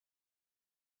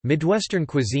Midwestern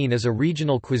cuisine is a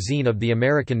regional cuisine of the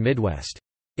American Midwest.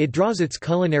 It draws its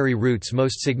culinary roots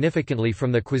most significantly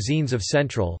from the cuisines of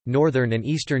Central, Northern and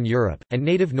Eastern Europe, and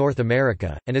native North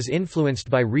America, and is influenced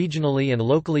by regionally and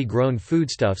locally grown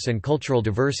foodstuffs and cultural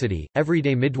diversity.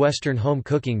 Everyday Midwestern home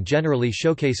cooking generally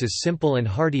showcases simple and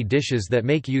hearty dishes that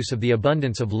make use of the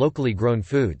abundance of locally grown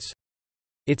foods.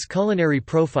 Its culinary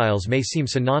profiles may seem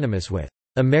synonymous with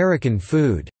American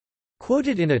food.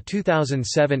 Quoted in a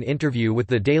 2007 interview with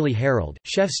the Daily Herald,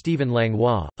 chef Stephen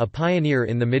Langlois, a pioneer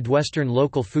in the Midwestern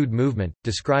local food movement,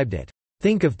 described it,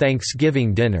 "Think of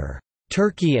Thanksgiving dinner.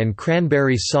 Turkey and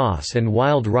cranberry sauce and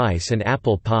wild rice and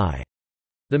apple pie."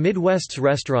 The Midwest's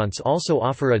restaurants also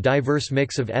offer a diverse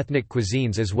mix of ethnic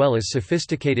cuisines as well as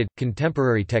sophisticated,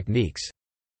 contemporary techniques.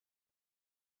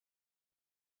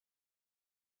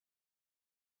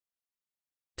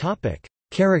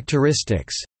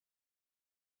 Characteristics.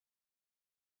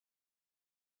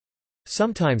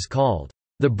 Sometimes called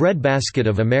the breadbasket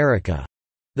of America,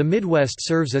 the Midwest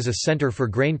serves as a center for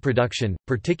grain production,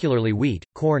 particularly wheat,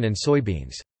 corn and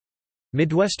soybeans.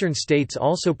 Midwestern states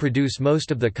also produce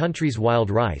most of the country's wild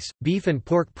rice. Beef and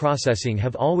pork processing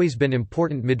have always been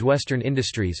important Midwestern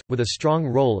industries, with a strong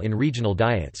role in regional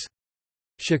diets.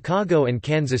 Chicago and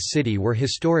Kansas City were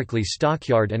historically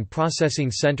stockyard and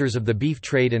processing centers of the beef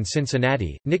trade, and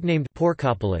Cincinnati, nicknamed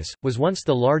Porkopolis, was once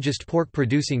the largest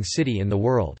pork-producing city in the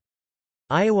world.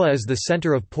 Iowa is the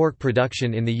center of pork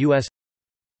production in the U.S.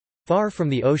 Far from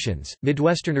the oceans,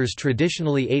 Midwesterners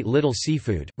traditionally ate little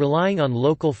seafood, relying on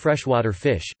local freshwater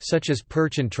fish, such as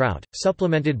perch and trout,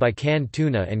 supplemented by canned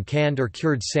tuna and canned or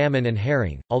cured salmon and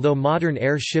herring. Although modern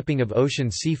air shipping of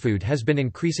ocean seafood has been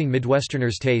increasing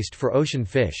Midwesterners' taste for ocean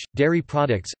fish, dairy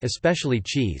products, especially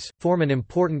cheese, form an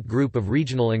important group of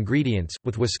regional ingredients,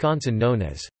 with Wisconsin known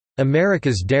as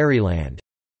America's Dairyland.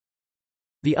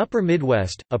 The Upper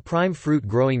Midwest, a prime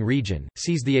fruit-growing region,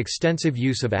 sees the extensive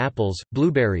use of apples,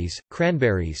 blueberries,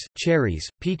 cranberries, cherries,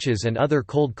 peaches and other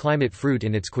cold-climate fruit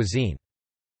in its cuisine.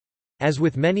 As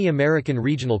with many American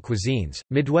regional cuisines,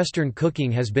 Midwestern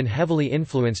cooking has been heavily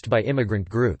influenced by immigrant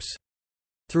groups.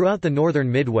 Throughout the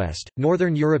northern Midwest,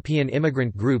 Northern European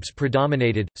immigrant groups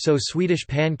predominated, so Swedish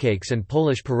pancakes and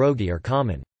Polish pierogi are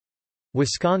common.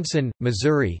 Wisconsin,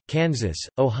 Missouri, Kansas,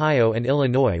 Ohio and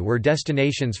Illinois were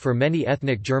destinations for many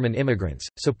ethnic German immigrants,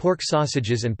 so pork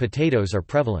sausages and potatoes are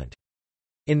prevalent.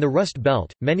 In the Rust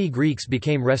Belt, many Greeks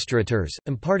became restaurateurs,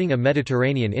 imparting a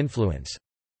Mediterranean influence.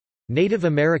 Native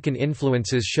American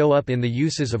influences show up in the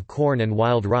uses of corn and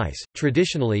wild rice.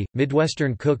 Traditionally,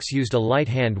 Midwestern cooks used a light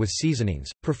hand with seasonings,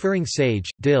 preferring sage,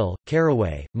 dill,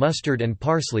 caraway, mustard and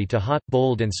parsley to hot,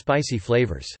 bold and spicy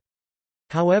flavors.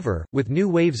 However, with new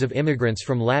waves of immigrants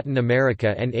from Latin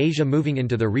America and Asia moving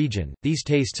into the region, these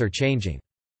tastes are changing.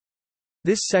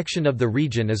 This section of the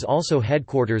region is also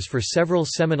headquarters for several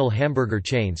seminal hamburger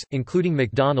chains, including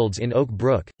McDonald's in Oak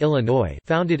Brook, Illinois,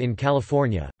 founded in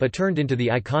California, but turned into the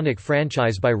iconic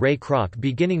franchise by Ray Kroc,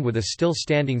 beginning with a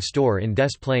still-standing store in Des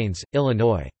Plaines,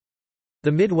 Illinois.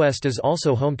 The Midwest is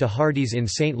also home to Hardee's in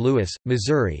St. Louis,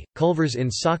 Missouri, Culver's in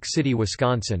Sauk City,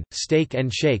 Wisconsin, Steak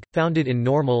and Shake, founded in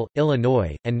Normal,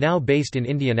 Illinois, and now based in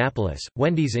Indianapolis,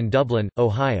 Wendy's in Dublin,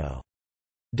 Ohio.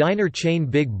 Diner chain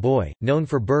Big Boy, known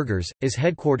for burgers, is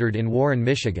headquartered in Warren,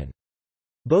 Michigan.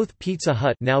 Both Pizza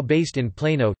Hut, now based in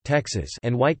Plano, Texas,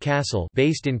 and White Castle,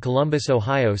 based in Columbus,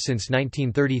 Ohio since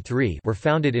 1933, were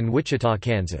founded in Wichita,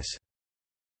 Kansas.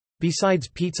 Besides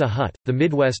Pizza Hut, the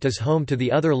Midwest is home to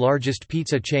the other largest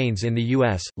pizza chains in the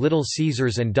U.S., Little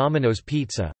Caesars and Domino's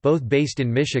Pizza, both based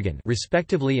in Michigan,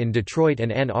 respectively in Detroit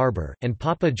and Ann Arbor, and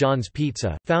Papa John's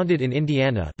Pizza, founded in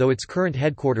Indiana, though its current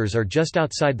headquarters are just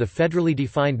outside the federally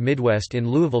defined Midwest in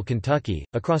Louisville, Kentucky,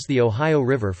 across the Ohio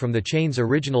River from the chain's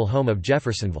original home of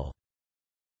Jeffersonville.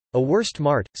 A Wurst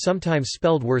Mart, sometimes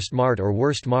spelled Wurstmart or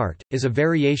Wurstmarkt, is a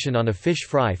variation on a fish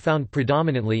fry found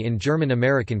predominantly in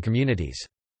German-American communities.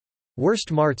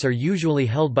 Wurst marts are usually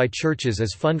held by churches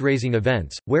as fundraising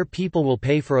events, where people will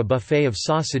pay for a buffet of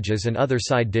sausages and other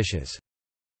side dishes.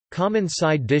 Common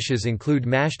side dishes include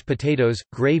mashed potatoes,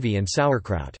 gravy and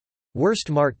sauerkraut.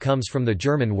 Wurstmarkt comes from the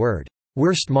German word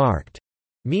Wurstmarkt,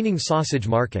 meaning sausage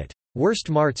market. Wurst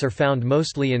marts are found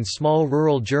mostly in small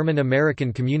rural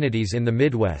German-American communities in the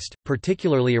Midwest,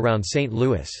 particularly around St.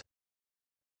 Louis.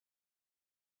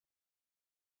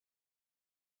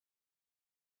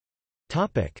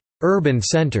 Urban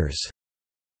centers.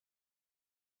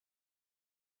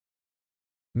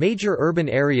 Major urban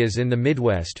areas in the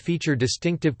Midwest feature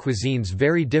distinctive cuisines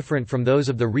very different from those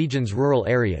of the region's rural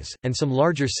areas, and some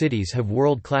larger cities have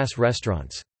world-class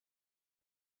restaurants.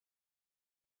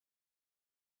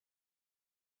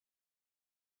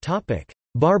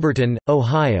 Barberton,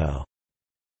 Ohio.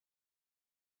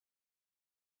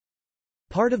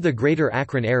 Part of the Greater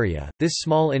Akron area, this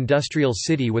small industrial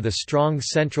city with a strong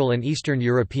Central and Eastern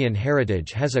European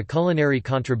heritage has a culinary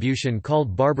contribution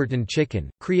called Barberton chicken,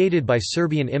 created by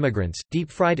Serbian immigrants,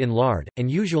 deep-fried in lard, and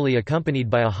usually accompanied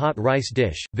by a hot rice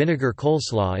dish, vinegar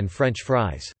coleslaw and French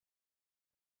fries.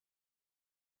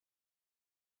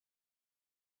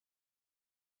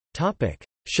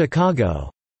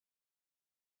 Chicago.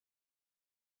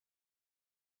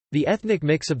 The ethnic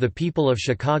mix of the people of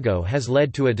Chicago has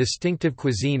led to a distinctive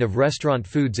cuisine of restaurant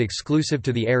foods exclusive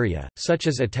to the area, such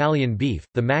as Italian beef,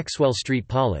 the Maxwell Street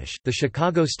Polish, the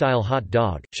Chicago-style hot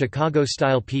dog,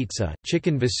 Chicago-style pizza,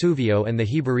 chicken Vesuvio and the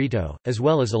Jibarito, as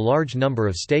well as a large number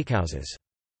of steakhouses.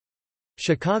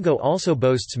 Chicago also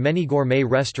boasts many gourmet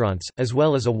restaurants, as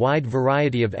well as a wide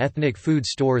variety of ethnic food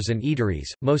stores and eateries,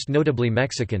 most notably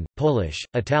Mexican, Polish,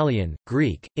 Italian,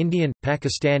 Greek, Indian,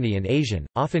 Pakistani and Asian,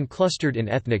 often clustered in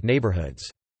ethnic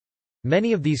neighborhoods.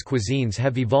 Many of these cuisines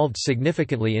have evolved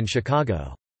significantly in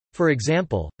Chicago. For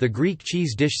example, the Greek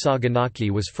cheese dish saganaki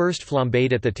was first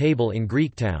flambéed at the table in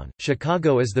Greektown.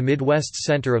 Chicago is the Midwest's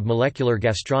center of molecular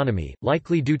gastronomy,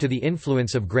 likely due to the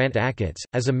influence of Grant Achatz.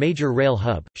 As a major rail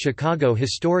hub, Chicago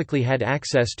historically had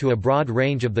access to a broad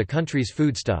range of the country's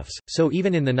foodstuffs, so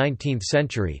even in the 19th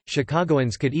century,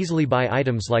 Chicagoans could easily buy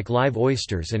items like live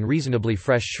oysters and reasonably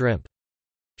fresh shrimp.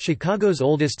 Chicago's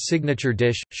oldest signature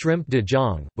dish, shrimp de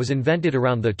jong, was invented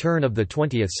around the turn of the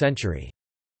 20th century.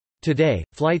 Today,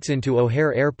 flights into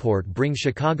O'Hare Airport bring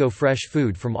Chicago fresh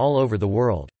food from all over the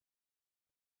world.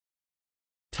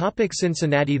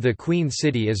 Cincinnati. The Queen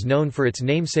City is known for its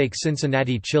namesake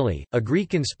Cincinnati chili, a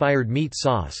Greek-inspired meat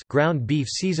sauce, ground beef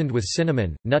seasoned with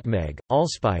cinnamon, nutmeg,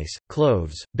 allspice,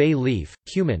 cloves, bay leaf,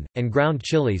 cumin, and ground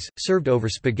chilies, served over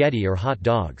spaghetti or hot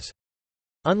dogs.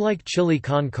 Unlike chili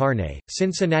con carne,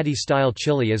 Cincinnati-style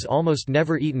chili is almost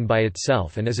never eaten by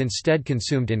itself and is instead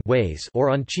consumed in ways or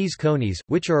on cheese conies,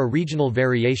 which are a regional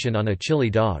variation on a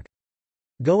chili dog.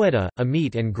 Goetta, a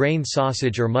meat and grain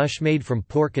sausage or mush made from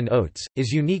pork and oats,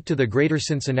 is unique to the greater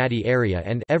Cincinnati area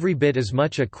and every bit as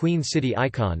much a Queen City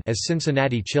icon as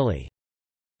Cincinnati chili.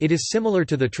 It is similar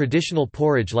to the traditional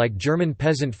porridge like German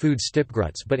peasant food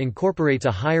Stippgrütze but incorporates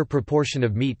a higher proportion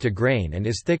of meat to grain and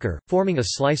is thicker, forming a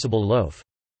sliceable loaf.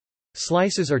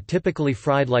 Slices are typically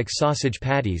fried like sausage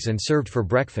patties and served for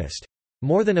breakfast.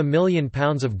 More than 1 million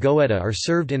pounds of goetta are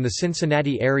served in the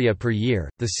Cincinnati area per year.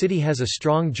 The city has a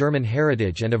strong German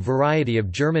heritage and a variety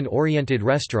of German-oriented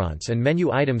restaurants and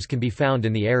menu items can be found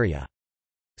in the area.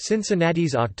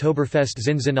 Cincinnati's Oktoberfest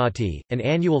Cincinnati, an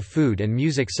annual food and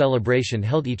music celebration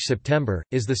held each September,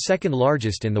 is the second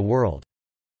largest in the world.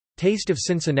 Taste of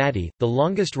Cincinnati, the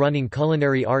longest-running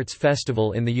culinary arts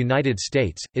festival in the United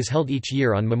States, is held each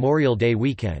year on Memorial Day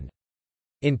weekend.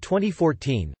 In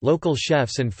 2014, local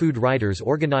chefs and food writers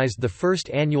organized the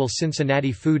first annual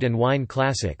Cincinnati Food and Wine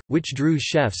Classic, which drew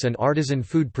chefs and artisan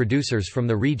food producers from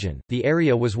the region. The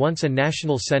area was once a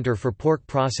national center for pork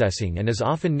processing and is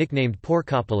often nicknamed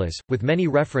Porkopolis, with many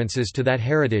references to that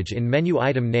heritage in menu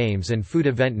item names and food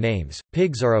event names.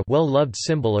 Pigs are a well-loved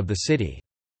symbol of the city.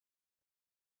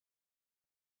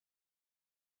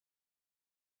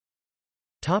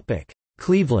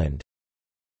 Cleveland.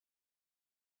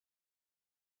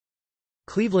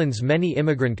 Cleveland's many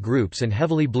immigrant groups and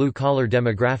heavily blue-collar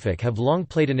demographic have long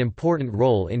played an important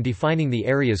role in defining the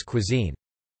area's cuisine.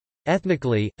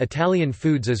 Ethnically, Italian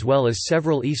foods as well as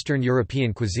several Eastern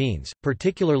European cuisines,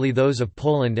 particularly those of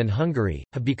Poland and Hungary,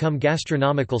 have become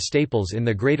gastronomical staples in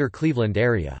the greater Cleveland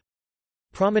area.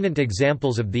 Prominent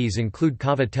examples of these include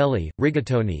cavatelli,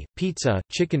 rigatoni, pizza,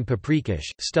 chicken paprikash,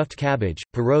 stuffed cabbage,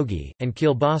 pierogi, and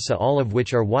kielbasa, all of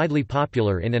which are widely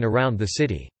popular in and around the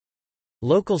city.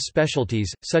 Local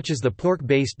specialties, such as the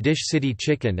pork-based dish city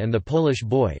chicken and the Polish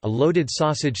boy, a loaded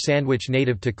sausage sandwich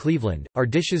native to Cleveland, are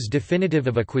dishes definitive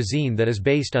of a cuisine that is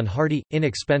based on hearty,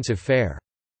 inexpensive fare.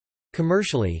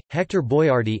 Commercially, Hector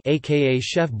Boiardi, aka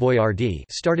Chef Boyardee,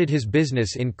 started his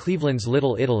business in Cleveland's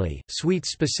Little Italy.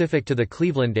 Sweets specific to the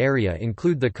Cleveland area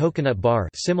include the coconut bar,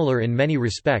 similar in many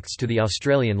respects to the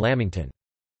Australian lamington.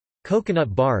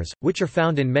 Coconut bars, which are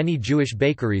found in many Jewish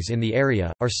bakeries in the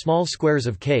area, are small squares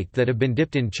of cake that have been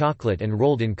dipped in chocolate and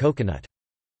rolled in coconut.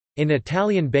 In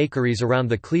Italian bakeries around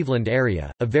the Cleveland area,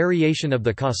 a variation of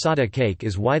the cassata cake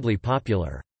is widely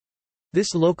popular.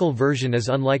 This local version is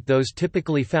unlike those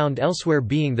typically found elsewhere,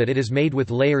 being that it is made with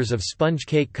layers of sponge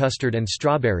cake custard and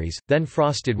strawberries, then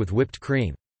frosted with whipped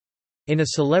cream. In a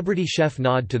celebrity chef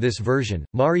nod to this version,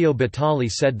 Mario Batali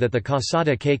said that the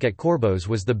cassata cake at Corbo's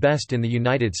was the best in the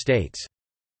United States.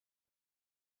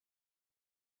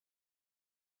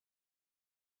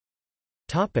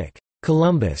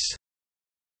 Columbus.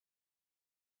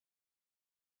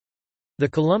 The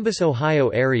Columbus, Ohio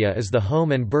area is the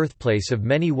home and birthplace of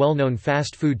many well-known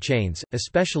fast food chains,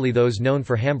 especially those known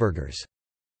for hamburgers.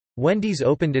 Wendy's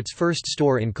opened its first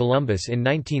store in Columbus in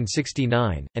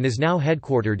 1969, and is now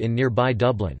headquartered in nearby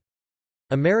Dublin.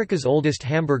 America's oldest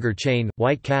hamburger chain,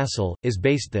 White Castle, is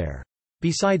based there.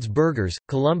 Besides burgers,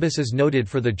 Columbus is noted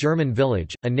for the German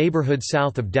Village, a neighborhood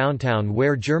south of downtown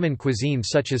where German cuisine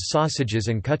such as sausages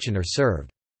and Kuchen are served.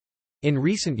 In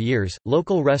recent years,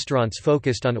 local restaurants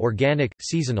focused on organic,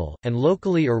 seasonal, and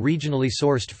locally or regionally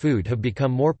sourced food have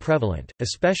become more prevalent,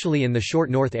 especially in the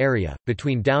Short North area,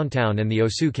 between downtown and the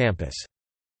OSU campus.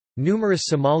 Numerous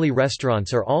Somali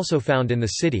restaurants are also found in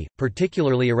the city,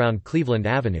 particularly around Cleveland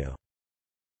Avenue.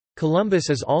 Columbus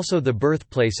is also the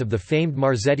birthplace of the famed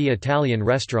Marzetti Italian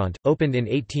restaurant, opened in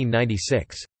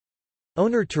 1896.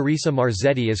 Owner Teresa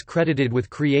Marzetti is credited with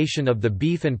creation of the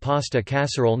beef and pasta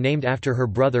casserole named after her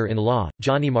brother-in-law,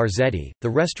 Johnny Marzetti. The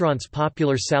restaurant's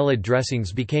popular salad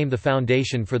dressings became the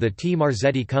foundation for the T.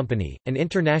 Marzetti Company, an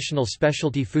international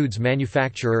specialty foods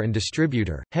manufacturer and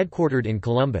distributor, headquartered in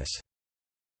Columbus.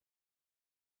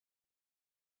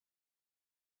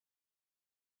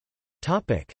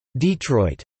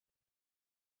 Detroit.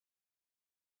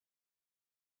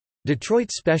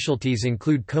 Detroit's specialties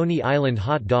include Coney Island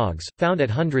hot dogs, found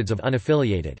at hundreds of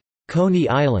unaffiliated Coney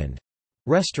Island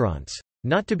restaurants.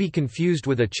 Not to be confused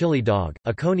with a chili dog,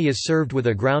 a Coney is served with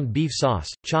a ground beef sauce,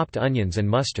 chopped onions and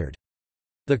mustard.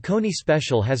 The Coney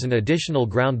special has an additional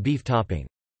ground beef topping.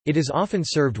 It is often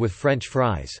served with French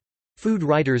fries. Food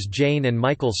writers Jane and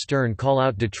Michael Stern call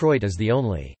out Detroit as the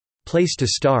only place to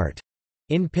start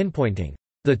in pinpointing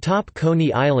the top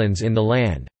Coney Islands in the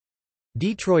land.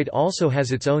 Detroit also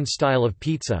has its own style of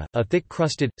pizza, a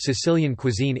thick-crusted, Sicilian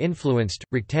cuisine-influenced,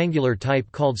 rectangular type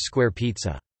called square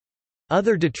pizza.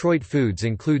 Other Detroit foods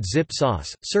include zip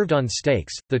sauce, served on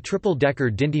steaks, the triple-decker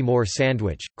Dinty Moore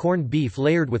sandwich, corned beef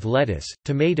layered with lettuce,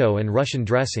 tomato and Russian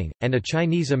dressing, and a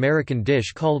Chinese-American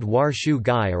dish called war shu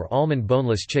gai or almond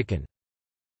boneless chicken.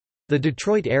 The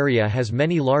Detroit area has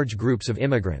many large groups of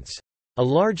immigrants. A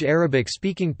large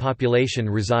Arabic-speaking population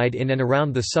reside in and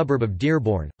around the suburb of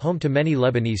Dearborn, home to many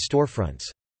Lebanese storefronts.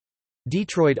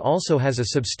 Detroit also has a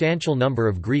substantial number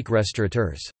of Greek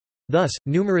restaurateurs. Thus,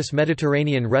 numerous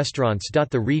Mediterranean restaurants dot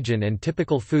the region and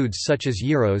typical foods such as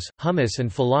gyros, hummus and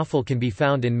falafel can be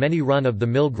found in many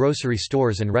run-of-the-mill grocery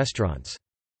stores and restaurants.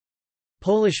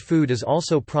 Polish food is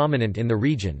also prominent in the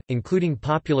region, including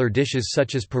popular dishes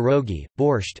such as pierogi,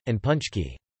 borscht, and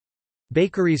punchki.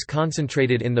 Bakeries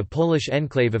concentrated in the Polish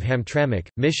enclave of Hamtramck,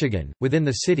 Michigan, within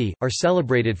the city, are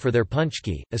celebrated for their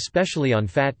punchki, especially on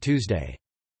Fat Tuesday.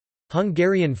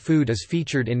 Hungarian food is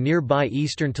featured in nearby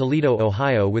eastern Toledo,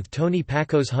 Ohio with Tony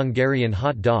Paco's Hungarian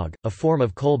hot dog, a form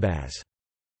of kolbas.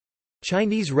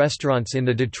 Chinese restaurants in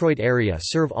the Detroit area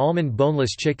serve almond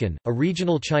boneless chicken, a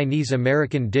regional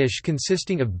Chinese-American dish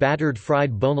consisting of battered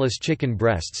fried boneless chicken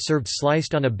breasts served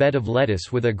sliced on a bed of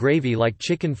lettuce with a gravy-like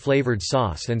chicken-flavored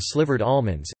sauce and slivered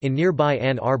almonds. In nearby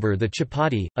Ann Arbor, the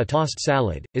chapati, a tossed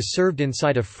salad, is served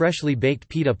inside a freshly baked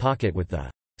pita pocket with the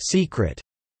secret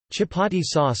chapati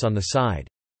sauce on the side.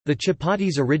 The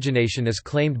chapati's origination is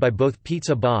claimed by both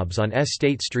Pizza Bob's on S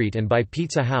State Street and by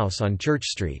Pizza House on Church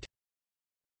Street.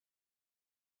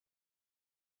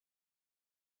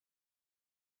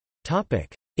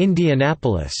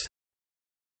 Indianapolis.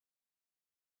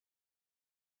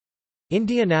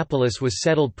 Indianapolis was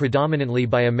settled predominantly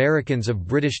by Americans of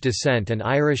British descent and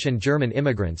Irish and German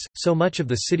immigrants, so much of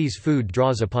the city's food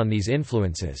draws upon these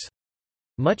influences.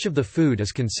 Much of the food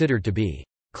is considered to be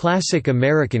classic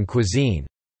American cuisine.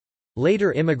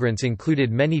 Later immigrants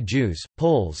included many Jews,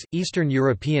 Poles, Eastern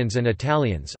Europeans and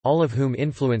Italians, all of whom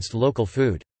influenced local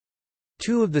food.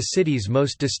 Two of the city's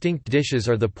most distinct dishes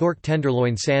are the pork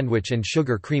tenderloin sandwich and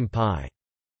sugar cream pie.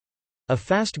 A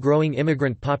fast-growing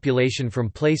immigrant population from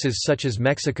places such as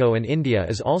Mexico and India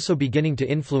is also beginning to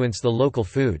influence the local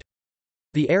food.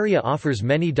 The area offers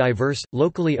many diverse,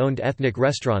 locally owned ethnic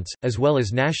restaurants, as well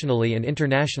as nationally and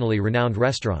internationally renowned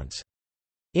restaurants.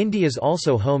 Indy is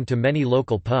also home to many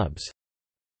local pubs.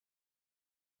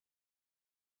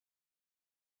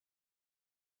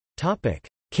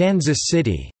 Kansas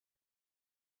City.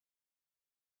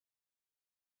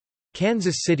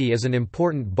 Kansas City is an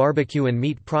important barbecue and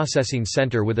meat processing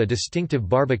center with a distinctive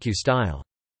barbecue style.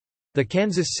 The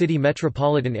Kansas City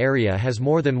metropolitan area has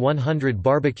more than 100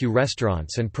 barbecue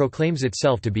restaurants and proclaims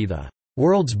itself to be the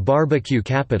world's barbecue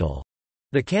capital.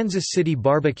 The Kansas City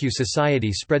Barbecue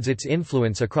Society spreads its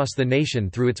influence across the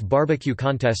nation through its barbecue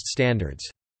contest standards.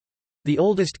 The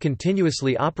oldest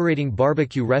continuously operating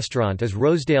barbecue restaurant is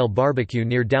Rosedale Barbecue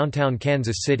near downtown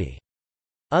Kansas City.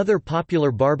 Other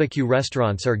popular barbecue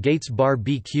restaurants are Gates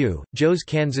Bar-B-Q, Joe's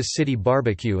Kansas City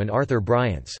Barbecue and Arthur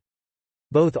Bryant's.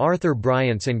 Both Arthur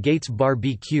Bryant's and Gates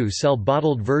Bar-B-Q sell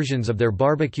bottled versions of their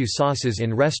barbecue sauces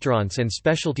in restaurants and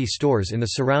specialty stores in the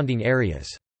surrounding areas.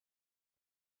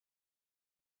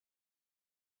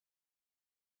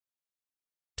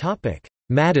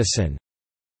 Madison.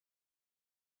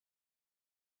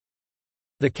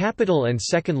 The capital and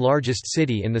second-largest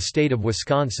city in the state of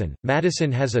Wisconsin,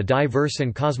 Madison has a diverse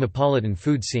and cosmopolitan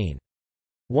food scene.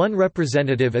 One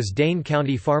representative is Dane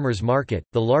County Farmers Market,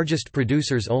 the largest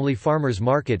producers-only farmers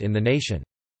market in the nation.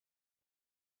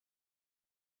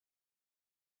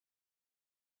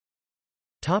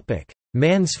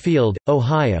 Mansfield,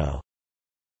 Ohio.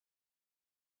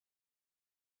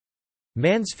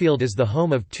 Mansfield is the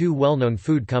home of two well-known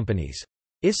food companies.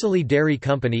 Isaly Dairy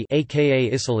Company,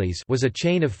 aka Isaly's, was a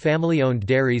chain of family-owned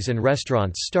dairies and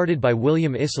restaurants started by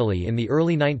William Isaly in the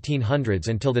early 1900s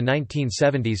until the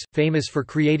 1970s, famous for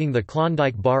creating the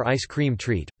Klondike Bar ice cream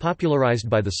treat, popularized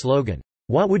by the slogan,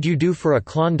 "What would you do for a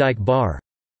Klondike bar?"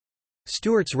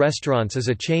 Stewart's Restaurants is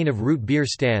a chain of root beer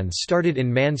stands started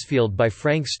in Mansfield by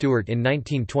Frank Stewart in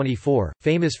 1924,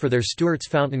 famous for their Stewart's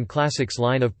Fountain Classics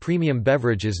line of premium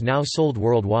beverages now sold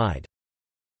worldwide.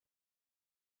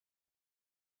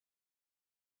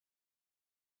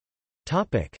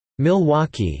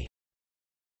 Milwaukee.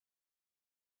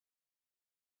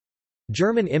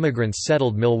 German immigrants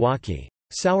settled Milwaukee.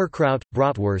 Sauerkraut,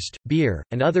 bratwurst, beer,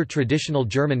 and other traditional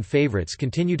German favorites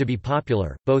continue to be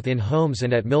popular, both in homes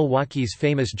and at Milwaukee's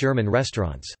famous German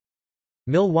restaurants.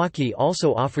 Milwaukee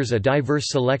also offers a diverse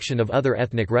selection of other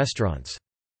ethnic restaurants.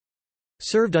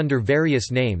 Served under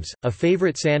various names, a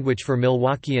favorite sandwich for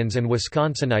Milwaukeeans and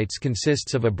Wisconsinites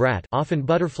consists of a brat, often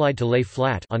butterflied to lay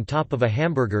flat, on top of a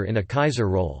hamburger in a Kaiser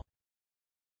roll.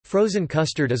 Frozen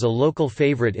custard is a local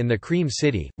favorite in the Cream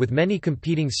City, with many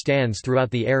competing stands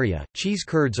throughout the area. Cheese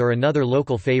curds are another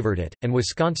local favorite, and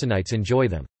Wisconsinites enjoy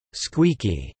them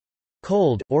squeaky,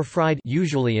 cold, or fried,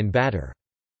 usually in batter.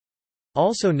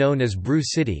 Also known as Brew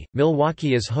City,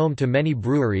 Milwaukee is home to many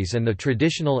breweries and the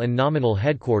traditional and nominal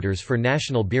headquarters for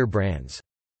national beer brands.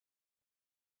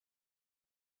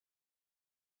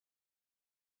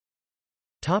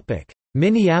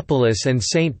 Minneapolis and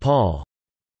St. Paul.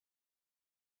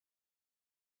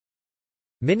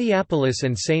 Minneapolis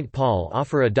and St. Paul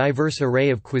offer a diverse array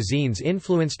of cuisines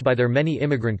influenced by their many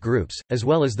immigrant groups, as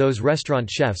well as those restaurant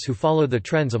chefs who follow the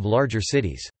trends of larger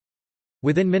cities.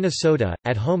 Within Minnesota,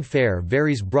 at-home fare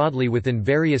varies broadly within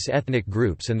various ethnic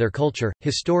groups and their culture.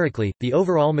 Historically, the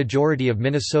overall majority of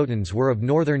Minnesotans were of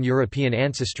Northern European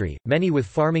ancestry, many with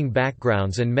farming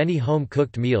backgrounds, and many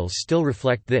home-cooked meals still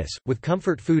reflect this, with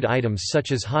comfort food items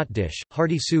such as hot dish,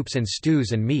 hearty soups and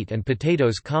stews, and meat and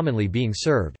potatoes commonly being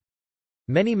served.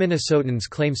 Many Minnesotans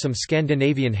claim some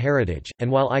Scandinavian heritage, and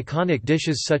while iconic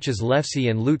dishes such as lefse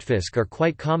and lutefisk are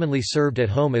quite commonly served at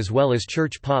home as well as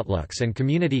church potlucks and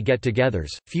community get-togethers,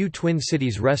 few Twin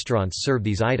Cities restaurants serve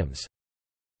these items.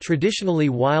 Traditionally,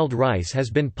 wild rice has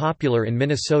been popular in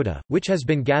Minnesota, which has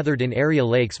been gathered in area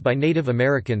lakes by Native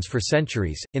Americans for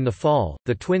centuries. In the fall,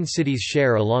 the Twin Cities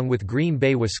share, along with Green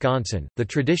Bay, Wisconsin, the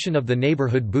tradition of the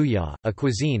neighborhood booyah, a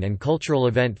cuisine and cultural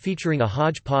event featuring a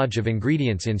hodgepodge of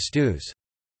ingredients in stews.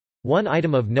 One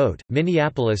item of note,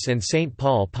 Minneapolis and St.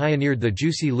 Paul pioneered the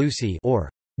Juicy Lucy or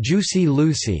Juicy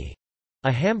Lucy,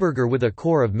 a hamburger with a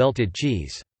core of melted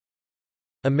cheese.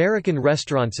 American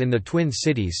restaurants in the Twin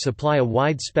Cities supply a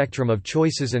wide spectrum of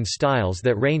choices and styles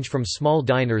that range from small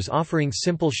diners offering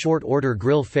simple short-order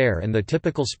grill fare and the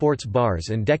typical sports bars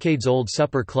and decades-old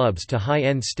supper clubs to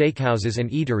high-end steakhouses and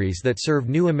eateries that serve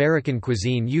new American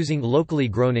cuisine using locally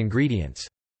grown ingredients.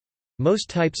 Most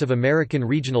types of American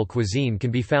regional cuisine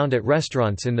can be found at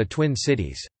restaurants in the Twin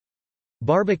Cities.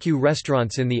 Barbecue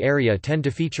restaurants in the area tend to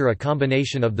feature a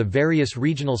combination of the various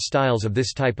regional styles of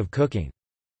this type of cooking.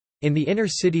 In the inner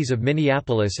cities of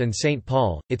Minneapolis and St.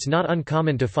 Paul, it's not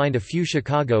uncommon to find a few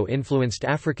Chicago-influenced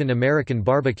African American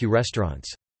barbecue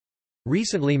restaurants.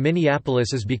 Recently,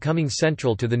 Minneapolis is becoming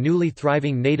central to the newly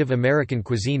thriving Native American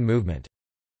cuisine movement.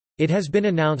 It has been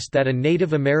announced that a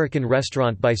Native American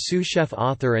restaurant by sous chef,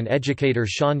 author and educator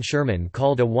Sean Sherman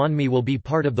called Awanmi will be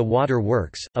part of the Water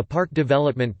Works, a park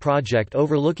development project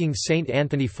overlooking St.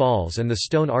 Anthony Falls and the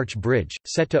Stone Arch Bridge,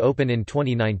 set to open in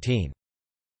 2019.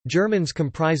 Germans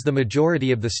comprise the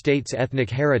majority of the state's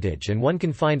ethnic heritage, and one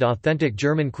can find authentic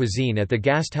German cuisine at the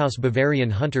Gasthaus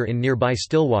Bavarian Hunter Inn nearby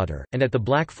Stillwater, and at the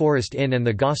Black Forest Inn and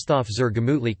the Gasthof zur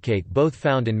Gemütlichkeit, both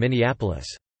found in Minneapolis.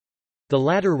 The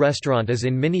latter restaurant is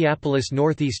in Minneapolis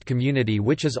Northeast community,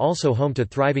 which is also home to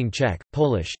thriving Czech,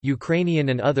 Polish, Ukrainian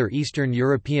and other Eastern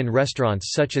European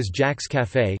restaurants such as Jack's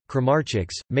Café,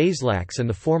 Kramarczuk's, Mazlak's and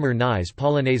the former Nye's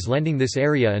Polonaise, lending this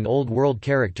area an Old World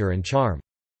character and charm.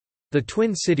 The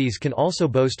Twin Cities can also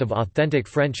boast of authentic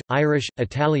French, Irish,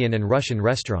 Italian and Russian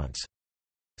restaurants.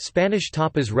 Spanish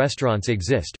tapas restaurants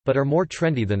exist, but are more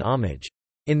trendy than homage.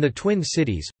 In the Twin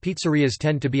Cities, pizzerias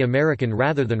tend to be American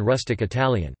rather than rustic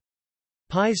Italian.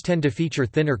 Pies tend to feature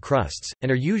thinner crusts,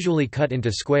 and are usually cut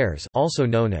into squares, also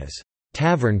known as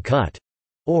tavern cut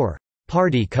or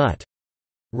party cut.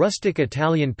 Rustic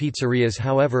Italian pizzerias,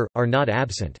 however, are not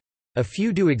absent. A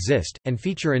few do exist, and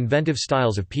feature inventive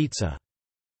styles of pizza.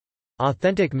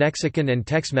 Authentic Mexican and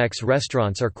Tex-Mex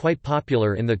restaurants are quite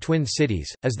popular in the Twin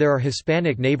Cities, as there are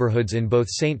Hispanic neighborhoods in both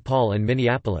St. Paul and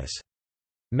Minneapolis.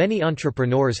 Many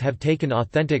entrepreneurs have taken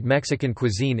authentic Mexican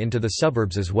cuisine into the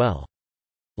suburbs as well.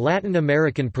 Latin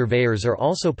American purveyors are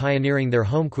also pioneering their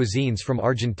home cuisines from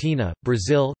Argentina,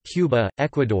 Brazil, Cuba,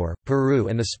 Ecuador, Peru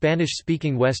and the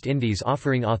Spanish-speaking West Indies,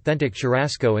 offering authentic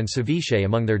churrasco and ceviche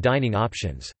among their dining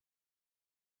options.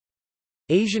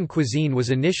 Asian cuisine was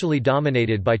initially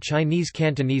dominated by Chinese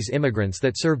Cantonese immigrants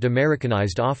that served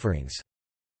Americanized offerings.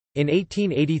 In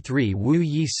 1883, Wu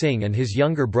Yi-sing and his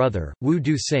younger brother, Wu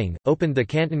Du-sing, opened the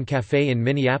Canton Café in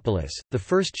Minneapolis, the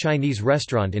first Chinese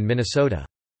restaurant in Minnesota.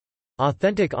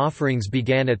 Authentic offerings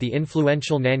began at the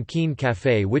influential Nankin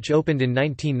Café, which opened in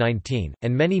 1919,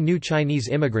 and many new Chinese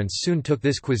immigrants soon took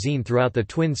this cuisine throughout the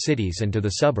Twin Cities and to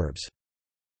the suburbs.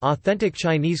 Authentic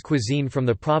Chinese cuisine from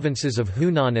the provinces of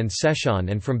Hunan and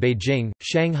Sichuan and from Beijing,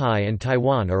 Shanghai and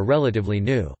Taiwan are relatively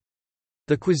new.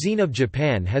 The cuisine of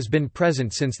Japan has been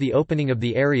present since the opening of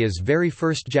the area's very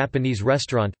first Japanese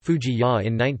restaurant, Fuji-ya,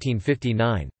 in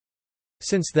 1959.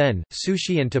 Since then,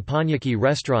 sushi and teppanyaki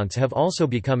restaurants have also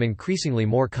become increasingly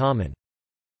more common.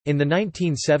 In the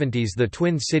 1970s, the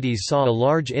Twin Cities saw a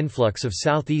large influx of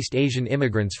Southeast Asian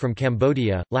immigrants from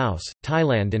Cambodia, Laos,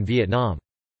 Thailand and Vietnam.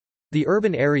 The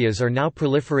urban areas are now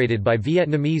proliferated by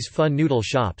Vietnamese pho noodle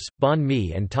shops, banh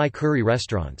mi and Thai curry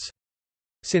restaurants.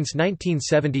 Since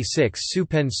 1976,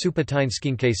 Supen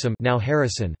Supatineskinkasam, now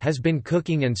Harrison, has been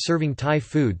cooking and serving Thai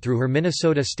food through her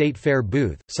Minnesota State Fair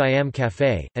booth, Siam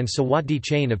Cafe, and Sawatdee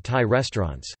chain of Thai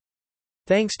restaurants.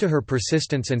 Thanks to her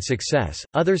persistence and success,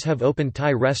 others have opened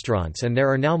Thai restaurants, and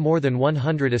there are now more than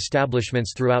 100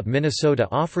 establishments throughout Minnesota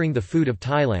offering the food of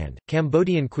Thailand.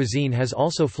 Cambodian cuisine has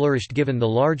also flourished given the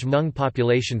large Hmong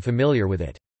population familiar with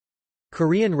it.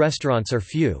 Korean restaurants are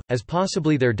few, as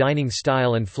possibly their dining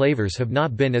style and flavors have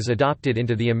not been as adopted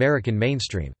into the American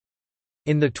mainstream.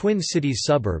 In the Twin Cities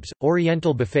suburbs,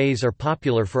 Oriental buffets are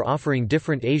popular for offering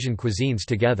different Asian cuisines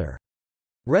together.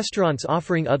 Restaurants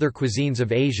offering other cuisines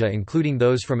of Asia, including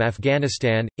those from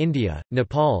Afghanistan, India,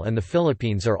 Nepal and the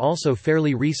Philippines, are also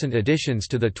fairly recent additions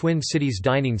to the Twin Cities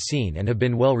dining scene and have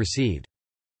been well received.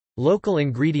 Local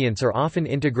ingredients are often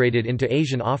integrated into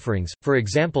Asian offerings, for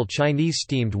example Chinese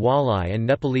steamed walleye and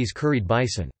Nepalese curried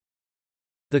bison.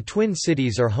 The Twin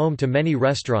Cities are home to many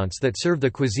restaurants that serve the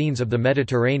cuisines of the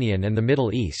Mediterranean and the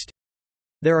Middle East.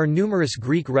 There are numerous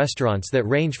Greek restaurants that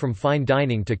range from fine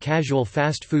dining to casual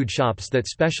fast food shops that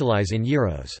specialize in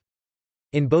gyros.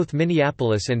 In both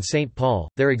Minneapolis and St. Paul,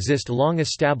 there exist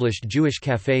long-established Jewish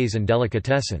cafes and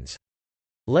delicatessens.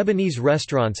 Lebanese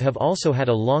restaurants have also had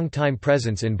a long-time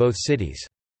presence in both cities.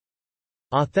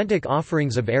 Authentic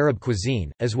offerings of Arab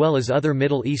cuisine, as well as other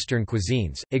Middle Eastern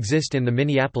cuisines, exist in the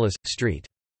Minneapolis, St.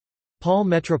 Paul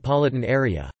metropolitan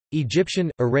area.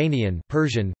 Egyptian, Iranian,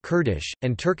 Persian, Kurdish,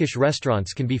 and Turkish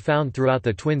restaurants can be found throughout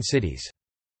the Twin Cities.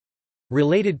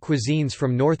 Related cuisines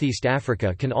from Northeast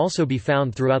Africa can also be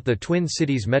found throughout the Twin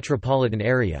Cities metropolitan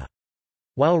area.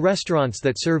 While restaurants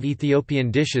that serve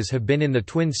Ethiopian dishes have been in the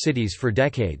Twin Cities for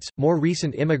decades, more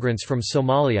recent immigrants from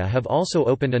Somalia have also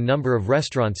opened a number of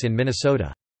restaurants in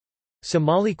Minnesota.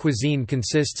 Somali cuisine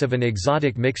consists of an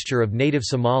exotic mixture of native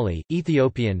Somali,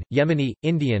 Ethiopian, Yemeni,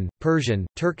 Indian, Persian,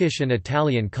 Turkish and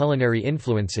Italian culinary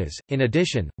influences. In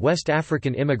addition, West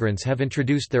African immigrants have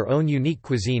introduced their own unique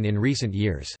cuisine in recent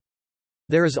years.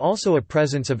 There is also a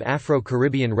presence of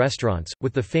Afro-Caribbean restaurants,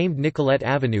 with the famed Nicolette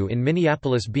Avenue in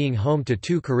Minneapolis being home to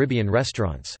 2 Caribbean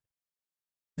restaurants.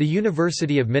 The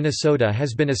University of Minnesota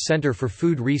has been a center for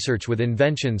food research with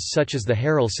inventions such as the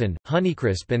Haralson,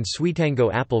 Honeycrisp and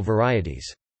Sweetango apple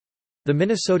varieties. The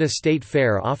Minnesota State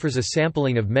Fair offers a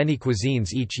sampling of many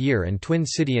cuisines each year, and Twin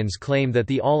Cityans claim that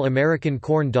the All-American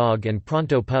corn dog and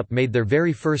Pronto Pup made their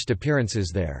very first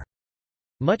appearances there.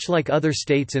 Much like other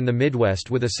states in the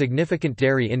Midwest with a significant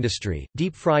dairy industry,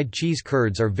 deep-fried cheese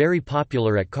curds are very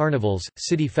popular at carnivals,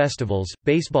 city festivals,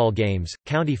 baseball games,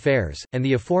 county fairs, and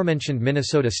the aforementioned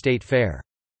Minnesota State Fair.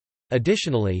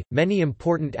 Additionally, many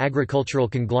important agricultural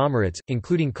conglomerates,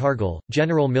 including Cargill,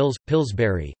 General Mills,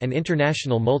 Pillsbury, and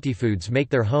International Multifoods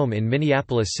make their home in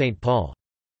Minneapolis-St. Paul.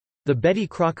 The Betty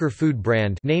Crocker food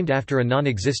brand, named after a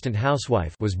non-existent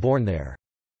housewife, was born there.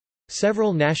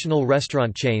 Several national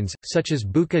restaurant chains, such as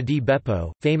Buca di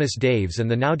Beppo, Famous Dave's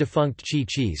and the now-defunct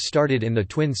Chi-Chi's started in the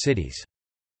Twin Cities.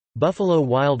 Buffalo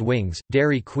Wild Wings,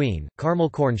 Dairy Queen, Caramel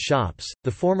Corn Shops,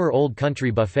 the former Old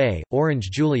Country Buffet, Orange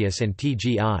Julius and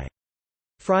TGI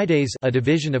Fridays, a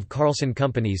division of Carlson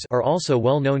Companies, are also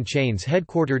well-known chains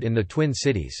headquartered in the Twin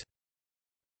Cities.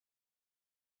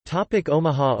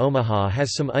 Omaha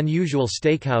has some unusual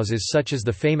steakhouses such as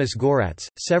the famous Gorat's,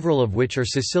 several of which are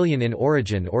Sicilian in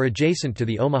origin or adjacent to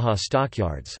the Omaha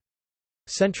stockyards.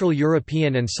 Central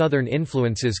European and Southern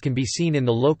influences can be seen in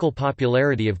the local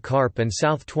popularity of carp, and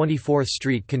South 24th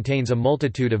Street contains a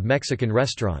multitude of Mexican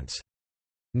restaurants.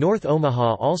 North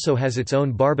Omaha also has its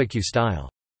own barbecue style.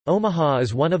 Omaha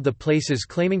is one of the places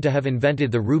claiming to have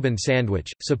invented the Reuben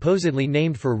sandwich, supposedly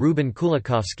named for Reuben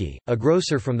Kulikowski, a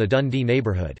grocer from the Dundee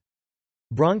neighborhood.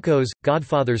 Bronco's,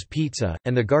 Godfather's Pizza,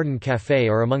 and the Garden Café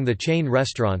are among the chain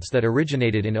restaurants that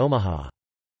originated in Omaha.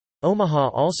 Omaha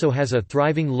also has a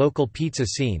thriving local pizza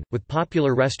scene, with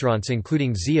popular restaurants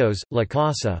including Zio's, La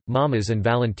Casa, Mama's and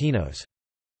Valentino's.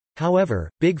 However,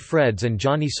 Big Fred's and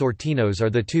Johnny Sortino's are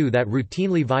the two that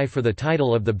routinely vie for the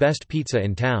title of the best pizza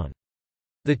in town.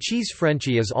 The Cheese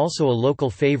Frenchie is also a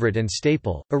local favorite and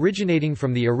staple, originating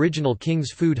from the original King's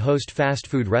Food host fast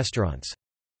food restaurants.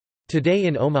 Today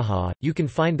in Omaha, you can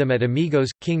find them at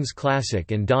Amigos, King's Classic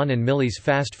and Don and Millie's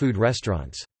fast food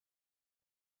restaurants.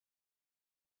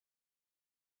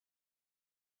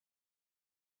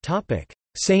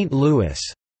 St. Louis.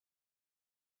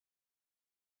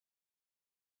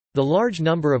 The large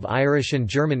number of Irish and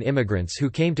German immigrants who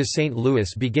came to St.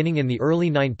 Louis beginning in the early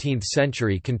 19th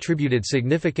century contributed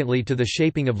significantly to the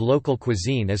shaping of local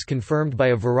cuisine, as confirmed by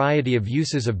a variety of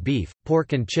uses of beef,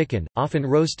 pork and chicken, often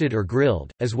roasted or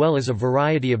grilled, as well as a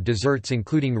variety of desserts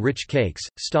including rich cakes,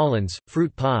 stolons,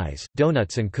 fruit pies,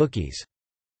 donuts and cookies.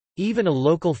 Even a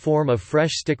local form of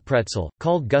fresh stick pretzel,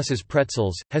 called Gus's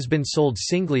pretzels, has been sold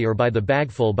singly or by the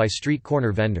bagful by street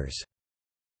corner vendors.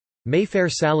 Mayfair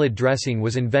salad dressing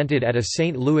was invented at a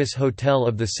St. Louis hotel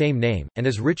of the same name, and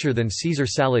is richer than Caesar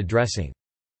salad dressing.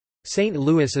 St.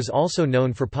 Louis is also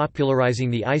known for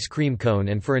popularizing the ice cream cone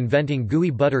and for inventing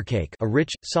gooey butter cake, a rich,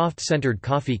 soft-centered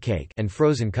coffee cake, and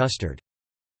frozen custard.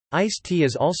 Iced tea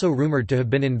is also rumored to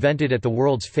have been invented at the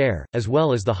World's Fair, as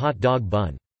well as the hot dog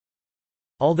bun.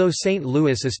 Although St.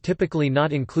 Louis is typically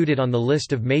not included on the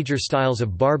list of major styles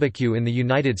of barbecue in the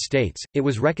United States, it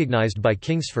was recognized by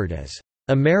Kingsford as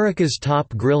America's Top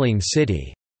Grilling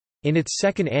City in its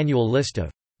second annual list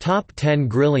of Top 10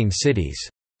 Grilling Cities.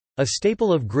 A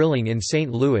staple of grilling in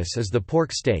St. Louis is the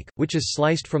pork steak, which is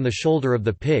sliced from the shoulder of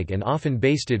the pig and often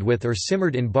basted with or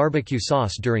simmered in barbecue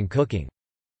sauce during cooking.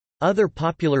 Other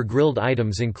popular grilled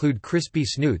items include crispy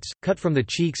snoots, cut from the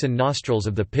cheeks and nostrils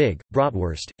of the pig,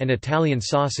 bratwurst, and Italian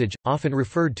sausage, often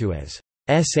referred to as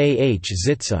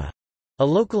zizza, a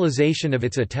localization of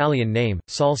its Italian name,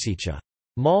 salsiccia.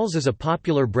 Malls is a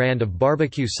popular brand of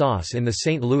barbecue sauce in the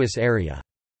St. Louis area.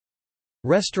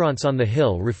 Restaurants on the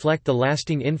Hill reflect the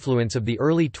lasting influence of the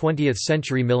early 20th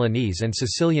century Milanese and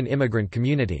Sicilian immigrant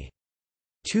community.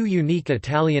 Two unique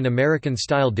Italian-American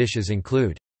style dishes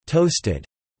include toasted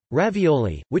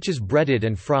ravioli, which is breaded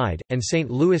and fried, and St.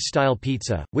 Louis-style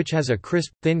pizza, which has a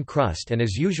crisp, thin crust and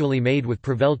is usually made with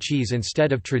Provel cheese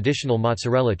instead of traditional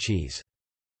mozzarella cheese.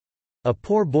 A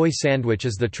poor boy sandwich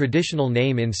is the traditional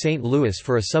name in St. Louis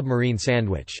for a submarine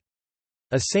sandwich.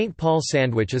 A St. Paul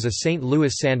sandwich is a St.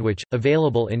 Louis sandwich,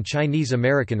 available in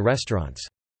Chinese-American restaurants.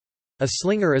 A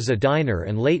slinger is a diner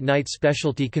and late-night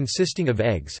specialty consisting of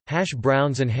eggs, hash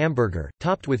browns and hamburger,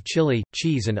 topped with chili,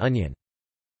 cheese and onion.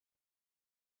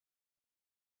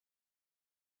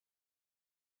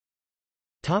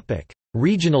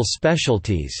 Regional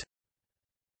specialties.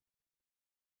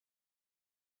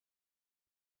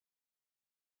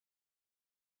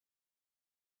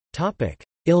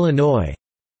 Illinois.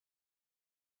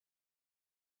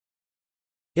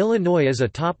 Illinois is a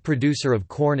top producer of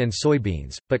corn and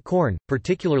soybeans, but corn,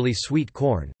 particularly sweet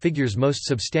corn, figures most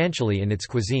substantially in its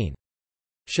cuisine.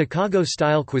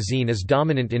 Chicago-style cuisine is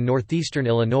dominant in northeastern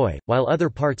Illinois, while other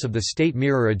parts of the state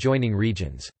mirror adjoining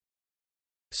regions.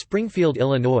 Springfield,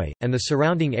 Illinois, and the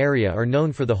surrounding area are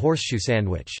known for the horseshoe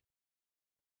sandwich.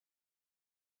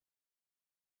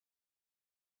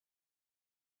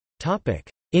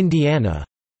 Indiana.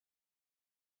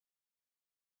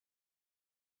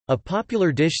 A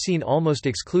popular dish seen almost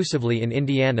exclusively in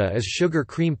Indiana is sugar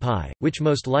cream pie, which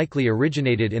most likely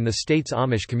originated in the state's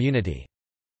Amish community.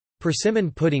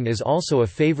 Persimmon pudding is also a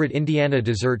favorite Indiana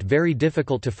dessert, very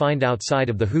difficult to find outside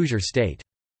of the Hoosier state.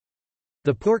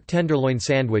 The pork tenderloin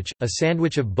sandwich, a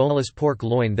sandwich of boneless pork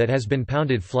loin that has been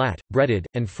pounded flat, breaded,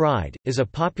 and fried, is a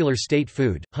popular state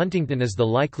food. Huntington is the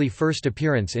likely first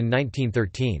appearance in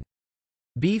 1913.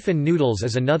 Beef and noodles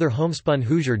is another homespun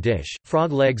Hoosier dish.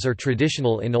 Frog legs are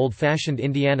traditional in old-fashioned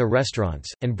Indiana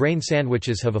restaurants, and brain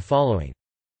sandwiches have a following.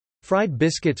 Fried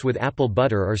biscuits with apple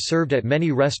butter are served at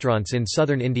many restaurants in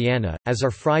southern Indiana, as are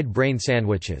fried brain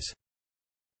sandwiches.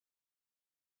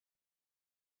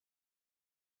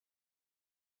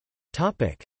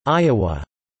 Iowa.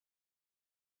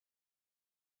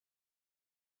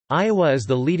 Iowa is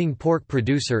the leading pork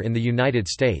producer in the United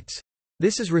States.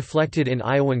 This is reflected in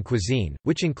Iowan cuisine,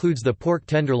 which includes the pork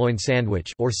tenderloin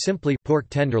sandwich, or simply pork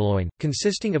tenderloin,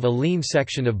 consisting of a lean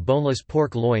section of boneless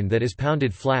pork loin that is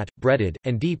pounded flat, breaded,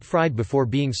 and deep-fried before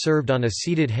being served on a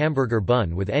seeded hamburger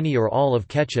bun with any or all of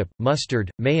ketchup,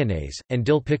 mustard, mayonnaise, and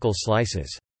dill pickle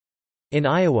slices. In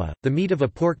Iowa, the meat of a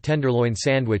pork tenderloin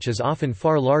sandwich is often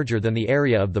far larger than the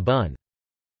area of the bun.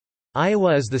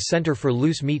 Iowa is the center for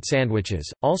loose meat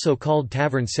sandwiches, also called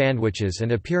tavern sandwiches,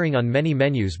 and appearing on many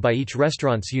menus by each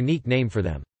restaurant's unique name for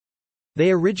them.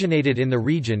 They originated in the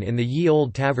region in the Ye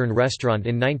Olde Tavern restaurant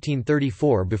in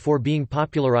 1934 before being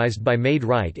popularized by Made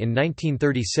Right in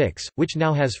 1936, which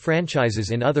now has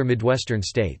franchises in other Midwestern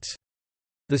states.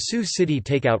 The Sioux City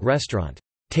takeout restaurant,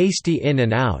 Tasty In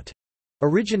and Out,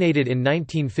 originated in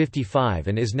 1955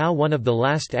 and is now one of the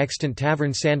last extant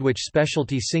tavern sandwich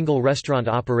specialty single restaurant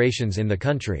operations in the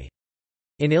country.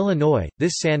 In Illinois,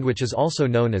 this sandwich is also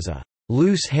known as a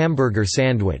loose hamburger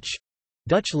sandwich.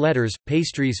 Dutch letters,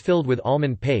 pastries filled with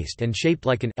almond paste and shaped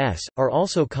like an S, are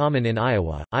also common in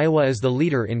Iowa. Iowa is the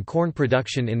leader in corn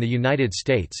production in the United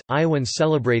States. Iowans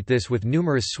celebrate this with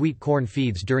numerous sweet corn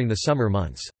feeds during the summer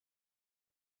months.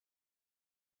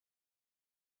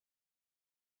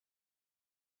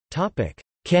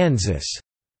 Kansas.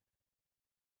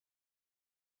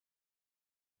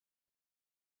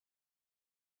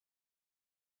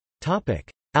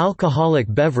 Alcoholic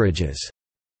beverages.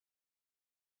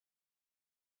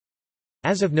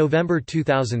 As of November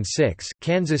 2006,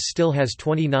 Kansas still has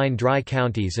 29 dry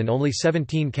counties and only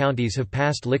 17 counties have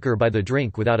passed liquor by the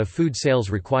drink without a food sales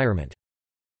requirement.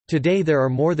 Today there are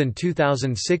more than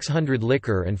 2,600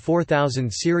 liquor and 4,000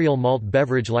 cereal malt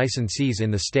beverage licensees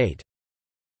in the state.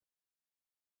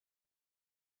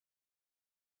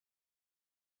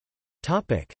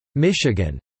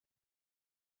 Michigan.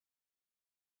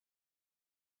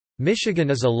 Michigan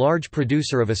is a large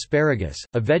producer of asparagus,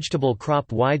 a vegetable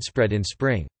crop widespread in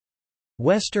spring.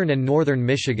 Western and northern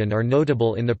Michigan are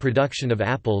notable in the production of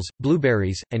apples,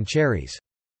 blueberries, and cherries.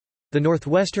 The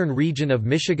northwestern region of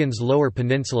Michigan's Lower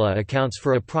Peninsula accounts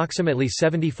for approximately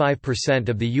 75%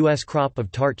 of the U.S. crop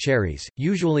of tart cherries,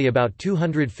 usually about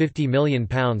 250 million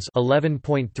pounds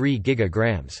 (11.3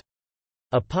 gigograms).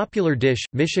 A popular dish,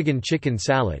 Michigan chicken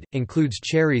salad, includes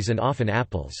cherries and often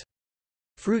apples.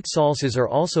 Fruit salsas are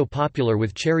also popular,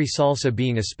 with cherry salsa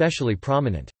being especially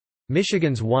prominent.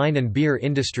 Michigan's wine and beer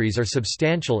industries are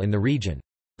substantial in the region.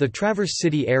 The Traverse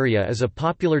City area is a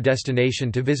popular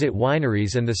destination to visit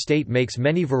wineries, and the state makes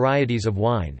many varieties of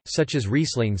wine, such as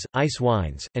Rieslings, ice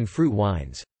wines, and fruit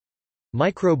wines.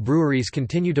 Micro-breweries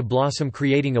continue to blossom,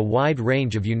 creating a wide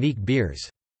range of unique beers.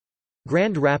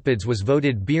 Grand Rapids was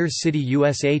voted Beer City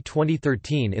USA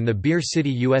 2013 in the Beer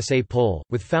City USA poll,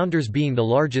 with Founders being the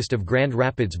largest of Grand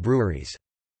Rapids breweries.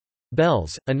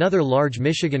 Bell's, another large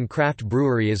Michigan craft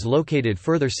brewery, is located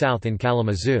further south in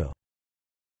Kalamazoo.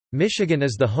 Michigan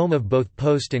is the home of both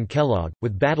Post and Kellogg,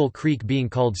 with Battle Creek being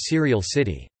called Cereal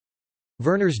City.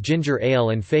 Verner's Ginger Ale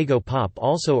and Faygo Pop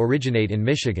also originate in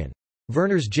Michigan.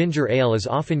 Verner's Ginger Ale is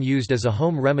often used as a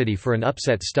home remedy for an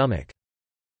upset stomach.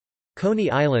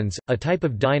 Coney Islands, a type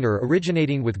of diner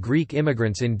originating with Greek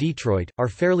immigrants in Detroit, are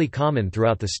fairly common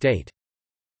throughout the state.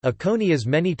 A coney is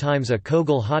many times a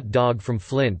Kogel hot dog from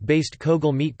Flint-based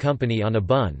Kogel Meat Company on a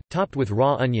bun, topped with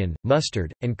raw onion,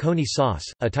 mustard, and coney sauce,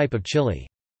 a type of chili.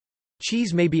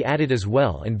 Cheese may be added as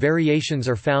well, and variations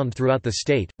are found throughout the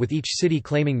state, with each city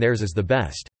claiming theirs as the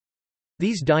best.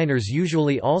 These diners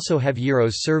usually also have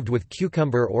gyros served with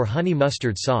cucumber or honey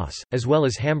mustard sauce, as well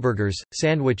as hamburgers,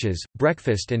 sandwiches,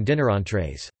 breakfast and dinner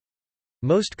entrees.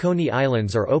 Most Coney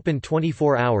Islands are open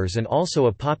 24 hours and also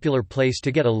a popular place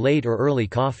to get a late or early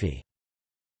coffee.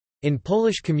 In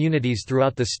Polish communities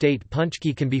throughout the state,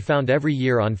 punchki can be found every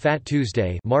year on Fat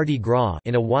Tuesday, Mardi Gras,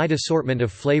 in a wide assortment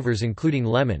of flavors including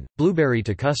lemon, blueberry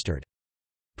to custard.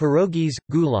 Pierogies,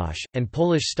 goulash, and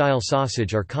Polish-style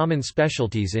sausage are common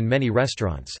specialties in many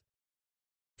restaurants.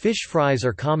 Fish fries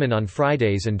are common on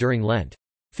Fridays and during Lent.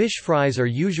 Fish fries are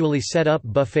usually set up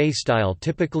buffet-style,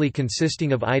 typically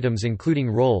consisting of items including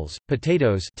rolls,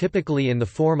 potatoes typically in the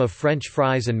form of French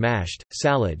fries and mashed,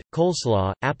 salad,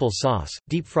 coleslaw, apple sauce,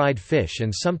 deep-fried fish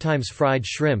and sometimes fried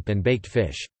shrimp and baked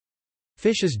fish.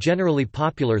 Fish is generally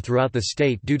popular throughout the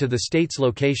state due to the state's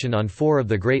location on 4 of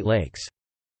the Great Lakes.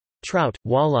 Trout,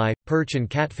 walleye, perch and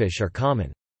catfish are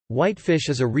common. Whitefish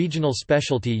is a regional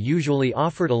specialty usually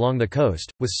offered along the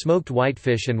coast, with smoked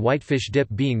whitefish and whitefish dip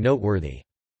being noteworthy.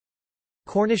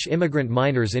 Cornish immigrant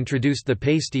miners introduced the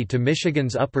pasty to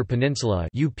Michigan's Upper Peninsula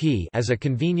 (UP) as a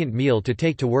convenient meal to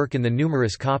take to work in the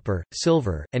numerous copper,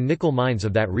 silver, and nickel mines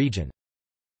of that region.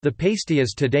 The pasty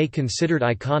is today considered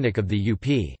iconic of the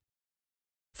UP.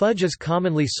 Fudge is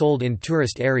commonly sold in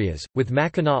tourist areas, with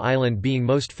Mackinac Island being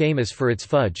most famous for its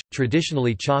fudge,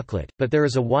 traditionally chocolate, but there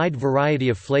is a wide variety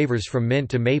of flavors from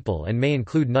mint to maple and may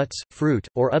include nuts, fruit,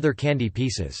 or other candy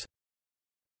pieces.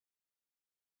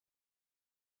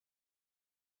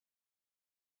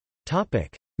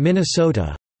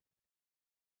 Minnesota.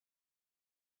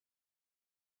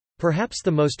 Perhaps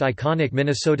the most iconic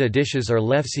Minnesota dishes are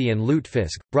lefse and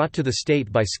lutefisk, brought to the state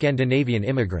by Scandinavian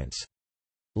immigrants.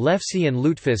 Lefse and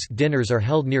lutefisk dinners are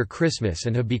held near Christmas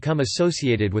and have become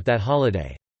associated with that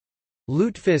holiday.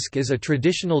 Lutefisk is a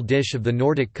traditional dish of the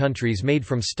Nordic countries made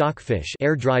from stockfish,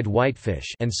 air-dried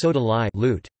whitefish, and soda lye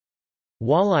lute.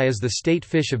 Walleye is the state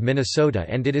fish of Minnesota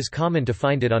and it is common to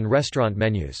find it on restaurant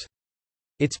menus.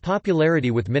 Its popularity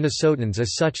with Minnesotans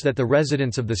is such that the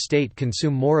residents of the state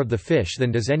consume more of the fish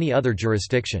than does any other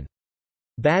jurisdiction.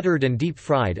 Battered and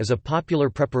deep-fried is a popular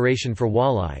preparation for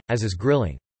walleye, as is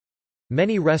grilling.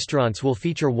 Many restaurants will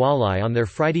feature walleye on their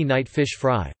Friday night fish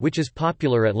fry, which is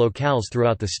popular at locales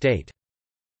throughout the state.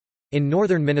 In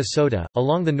northern Minnesota,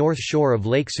 along the north shore of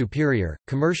Lake Superior,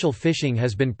 commercial fishing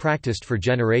has been practiced for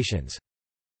generations.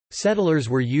 Settlers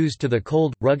were used to the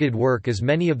cold, rugged work as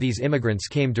many of these immigrants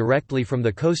came directly from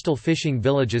the coastal fishing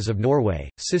villages of Norway.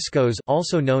 Ciscoes,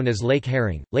 also known as lake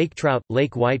herring, lake trout,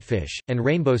 lake whitefish, and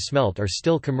rainbow smelt are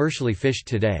still commercially fished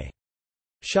today.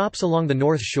 Shops along the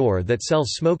North Shore that sell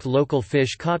smoked local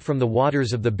fish caught from the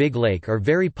waters of the Big Lake are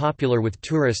very popular with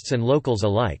tourists and locals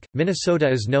alike. Minnesota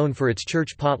is known for its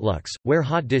church potlucks, where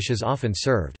hot dish is often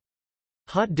served.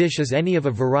 Hot dish is any of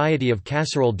a variety of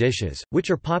casserole dishes, which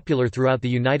are popular throughout the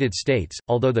United States,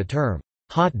 although the term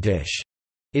hot dish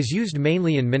is used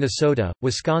mainly in Minnesota,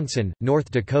 Wisconsin,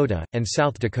 North Dakota, and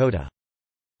South Dakota.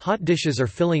 Hot dishes are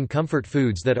filling comfort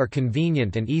foods that are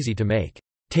convenient and easy to make.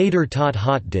 Tater tot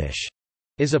hot dish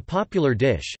is a popular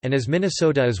dish, and as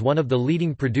Minnesota is one of the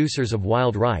leading producers of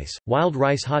wild rice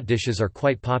hot dishes are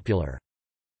quite popular.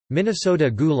 Minnesota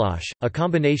goulash, a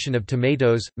combination of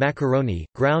tomatoes, macaroni,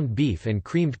 ground beef and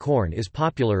creamed corn is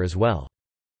popular as well.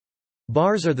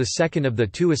 Bars are the second of the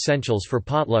 2 essentials for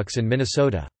potlucks in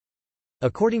Minnesota.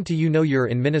 According to You Know You're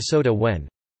in Minnesota When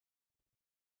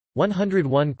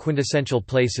 101 Quintessential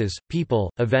Places,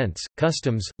 People, Events,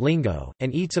 Customs, Lingo,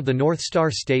 and Eats of the North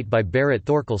Star State by Barrett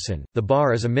Thorkelson, the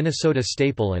bar is a Minnesota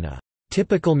staple and a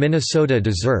typical Minnesota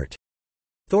dessert.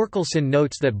 Thorkelson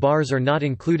notes that bars are not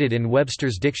included in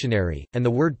Webster's dictionary, and the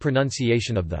word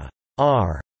pronunciation of the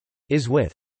R is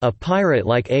with a pirate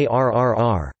like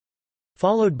ARRR,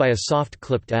 followed by a soft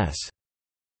clipped S.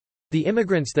 The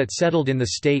immigrants that settled in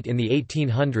the state in the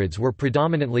 1800s were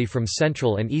predominantly from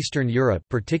Central and Eastern Europe,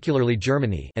 particularly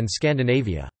Germany and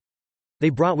Scandinavia. They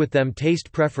brought with them taste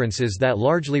preferences that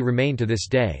largely remain to this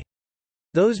day.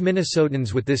 Those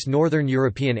Minnesotans with this Northern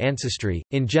European ancestry,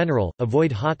 in general,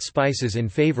 avoid hot spices in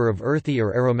favor of earthy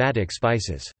or aromatic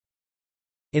spices.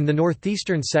 In the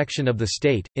northeastern section of the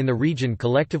state, in the region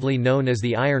collectively known as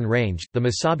the Iron Range, the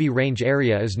Mesabi Range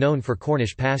area is known for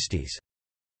Cornish pasties.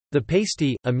 The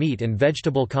pasty, a meat and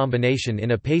vegetable combination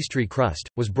in a pastry crust,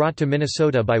 was brought to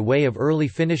Minnesota by way of early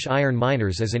Finnish iron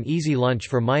miners as an easy lunch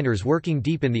for miners working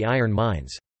deep in the iron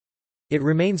mines. It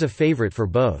remains a favorite for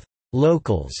both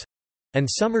locals and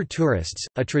summer tourists.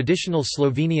 A traditional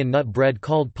Slovenian nut bread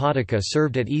called patika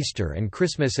served at Easter and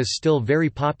Christmas is still very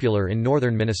popular in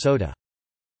northern Minnesota.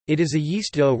 It is a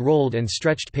yeast dough rolled and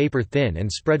stretched paper thin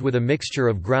and spread with a mixture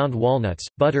of ground walnuts,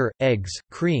 butter, eggs,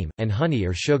 cream, and honey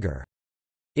or sugar.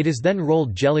 It is then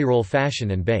rolled jelly roll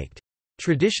fashion and baked.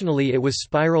 Traditionally it was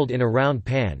spiraled in a round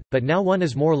pan, but now one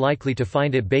is more likely to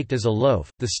find it baked as a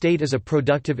loaf. The state is a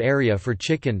productive area for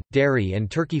chicken, dairy and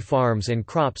turkey farms and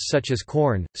crops such as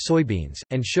corn, soybeans,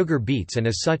 and sugar beets, and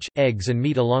as such, eggs and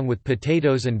meat along with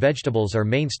potatoes and vegetables are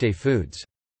mainstay foods.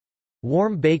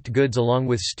 Warm baked goods along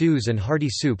with stews and hearty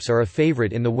soups are a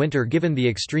favorite in the winter given the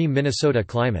extreme Minnesota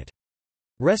climate.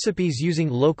 Recipes using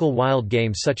local wild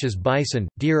game such as bison,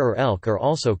 deer or elk are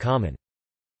also common.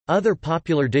 Other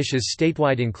popular dishes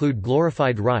statewide include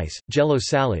glorified rice, Jell-O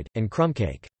salad, and crumb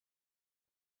cake.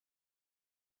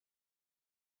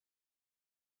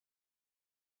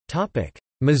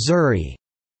 Missouri.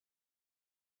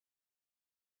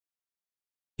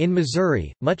 In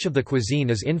Missouri, much of the cuisine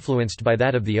is influenced by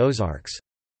that of the Ozarks.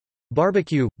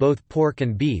 Barbecue, both pork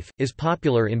and beef, is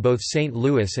popular in both St.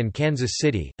 Louis and Kansas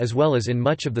City, as well as in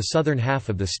much of the southern half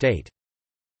of the state.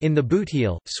 In the boot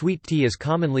heel, sweet tea is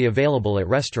commonly available at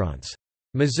restaurants.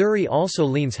 Missouri also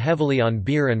leans heavily on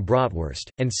beer and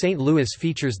bratwurst, and St. Louis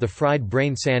features the fried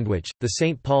brain sandwich, the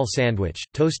St. Paul sandwich,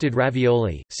 toasted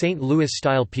ravioli, St.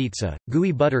 Louis-style pizza,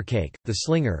 gooey butter cake, the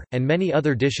slinger, and many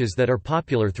other dishes that are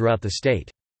popular throughout the state.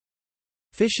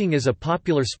 Fishing is a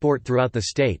popular sport throughout the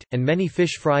state, and many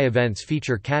fish fry events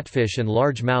feature catfish and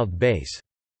large-mouthed bass.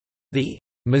 The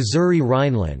Missouri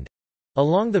Rhineland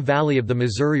along the valley of the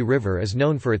Missouri River is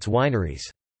known for its wineries.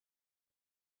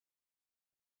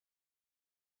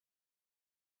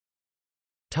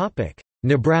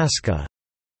 Nebraska.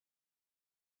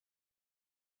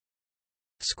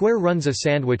 Square runza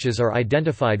sandwiches are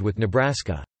identified with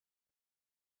Nebraska.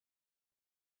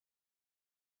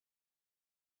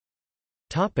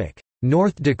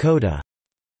 North Dakota.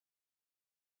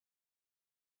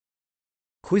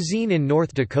 Cuisine in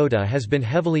North Dakota has been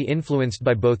heavily influenced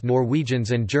by both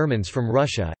Norwegians and Germans from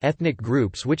Russia, ethnic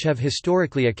groups which have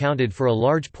historically accounted for a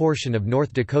large portion of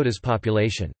North Dakota's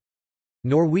population.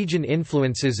 Norwegian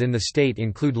influences in the state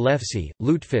include lefse,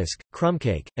 lutefisk,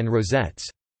 crumbcake, and rosettes.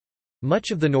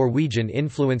 Much of the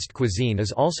Norwegian-influenced cuisine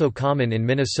is also common in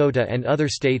Minnesota and other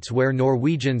states where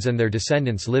Norwegians and their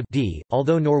descendants live.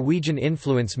 Although Norwegian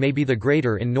influence may be the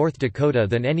greater in North Dakota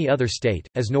than any other state,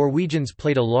 as Norwegians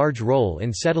played a large role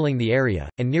in settling the area,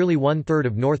 and nearly one-third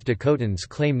of North Dakotans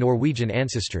claim Norwegian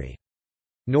ancestry.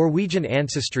 Norwegian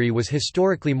ancestry was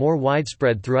historically more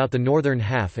widespread throughout the northern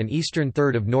half and eastern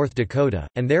third of North Dakota,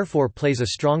 and therefore plays a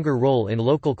stronger role in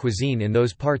local cuisine in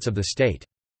those parts of the state.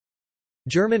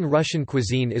 German-Russian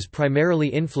cuisine is primarily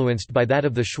influenced by that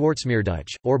of the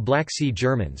Schwarzmeerdeutsch, or Black Sea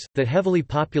Germans, that heavily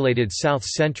populated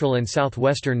south-central and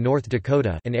southwestern North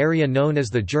Dakota, an area known as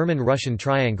the German-Russian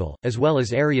Triangle, as well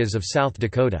as areas of South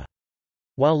Dakota.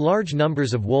 While large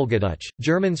numbers of Wolgadeutsche,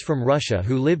 Germans from Russia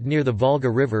who lived near the Volga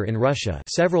River in Russia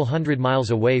several hundred miles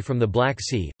away from the Black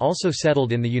Sea, also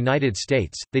settled in the United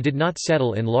States, they did not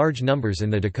settle in large numbers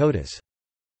in the Dakotas.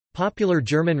 Popular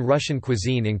German-Russian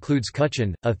cuisine includes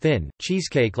Kuchen, a thin,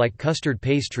 cheesecake-like custard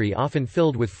pastry often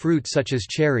filled with fruit such as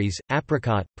cherries,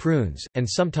 apricot, prunes, and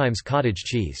sometimes cottage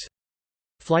cheese.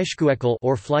 Fleischkueckel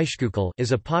or Fleischkuchel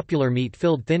is a popular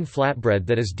meat-filled thin flatbread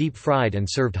that is deep-fried and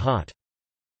served hot.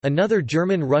 Another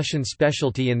German-Russian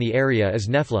specialty in the area is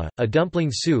Knäfle, a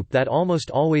dumpling soup that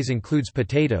almost always includes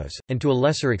potatoes, and to a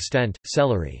lesser extent,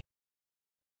 celery.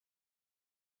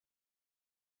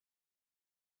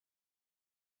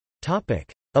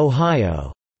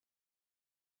 Ohio.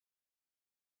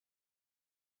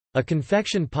 A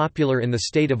confection popular in the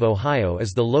state of Ohio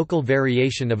is the local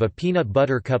variation of a peanut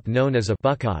butter cup known as a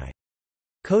Buckeye.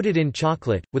 Coated in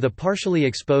chocolate, with a partially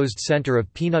exposed center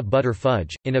of peanut butter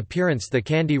fudge, in appearance the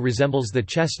candy resembles the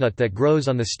chestnut that grows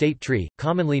on the state tree,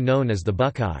 commonly known as the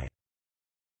Buckeye.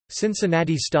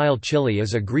 Cincinnati-style chili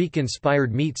is a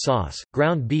Greek-inspired meat sauce,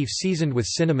 ground beef seasoned with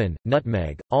cinnamon,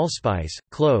 nutmeg, allspice,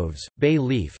 cloves, bay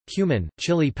leaf, cumin,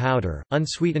 chili powder,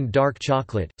 unsweetened dark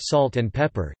chocolate, salt and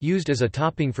pepper, used as a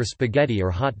topping for spaghetti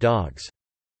or hot dogs.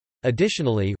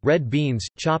 Additionally, red beans,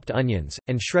 chopped onions,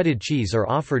 and shredded cheese are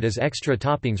offered as extra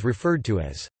toppings referred to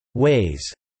as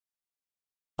ways.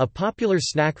 A popular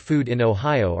snack food in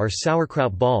Ohio are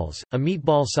sauerkraut balls, a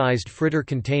meatball-sized fritter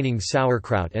containing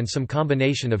sauerkraut and some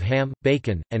combination of ham,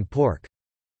 bacon, and pork.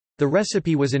 The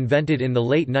recipe was invented in the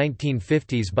late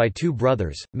 1950s by two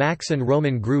brothers, Max and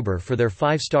Roman Gruber, for their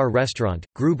five-star restaurant,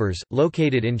 Gruber's,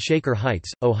 located in Shaker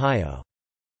Heights, Ohio.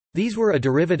 These were a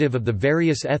derivative of the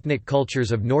various ethnic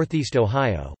cultures of Northeast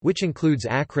Ohio, which includes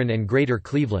Akron and Greater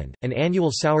Cleveland. An annual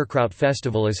sauerkraut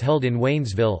festival is held in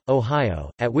Waynesville,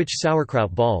 Ohio, at which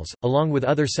sauerkraut balls, along with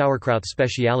other sauerkraut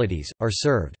specialities, are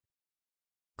served.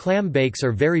 Clam bakes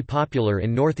are very popular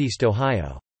in Northeast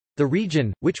Ohio. The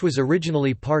region, which was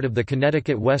originally part of the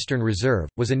Connecticut Western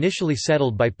Reserve, was initially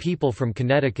settled by people from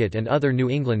Connecticut and other New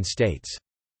England states.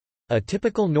 A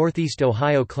typical Northeast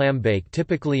Ohio clam bake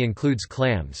typically includes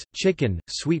clams, chicken,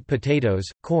 sweet potatoes,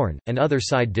 corn, and other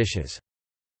side dishes.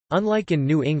 Unlike in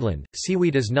New England,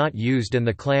 seaweed is not used and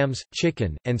the clams,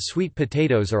 chicken, and sweet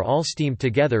potatoes are all steamed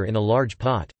together in a large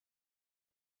pot.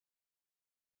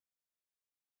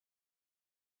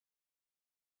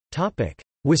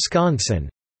 Wisconsin.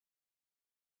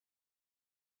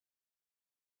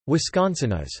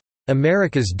 Wisconsin is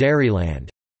America's Dairyland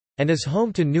and is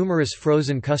home to numerous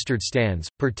frozen custard stands,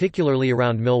 particularly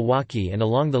around Milwaukee and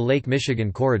along the Lake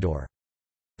Michigan corridor.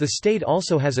 The state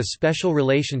also has a special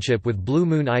relationship with Blue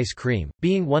Moon ice cream,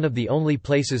 being one of the only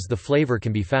places the flavor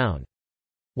can be found.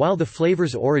 While the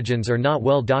flavor's origins are not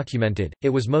well documented, it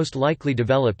was most likely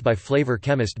developed by flavor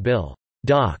chemist Bill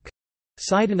Doc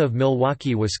Seiden of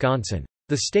Milwaukee, Wisconsin.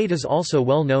 The state is also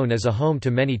well known as a home to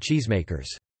many cheesemakers.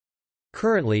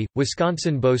 Currently,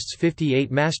 Wisconsin boasts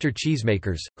 58 master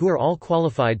cheesemakers, who are all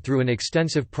qualified through an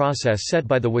extensive process set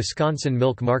by the Wisconsin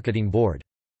Milk Marketing Board.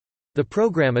 The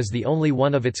program is the only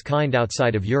one of its kind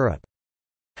outside of Europe.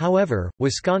 However,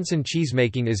 Wisconsin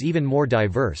cheesemaking is even more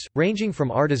diverse, ranging from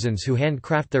artisans who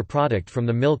handcraft their product from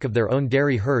the milk of their own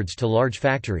dairy herds to large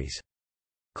factories.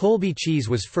 Colby cheese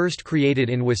was first created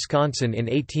in Wisconsin in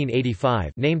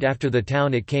 1885, named after the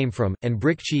town it came from, and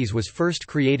brick cheese was first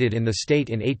created in the state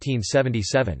in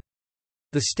 1877.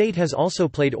 The state has also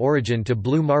played origin to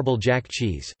Blue Marble Jack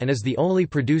cheese, and is the only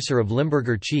producer of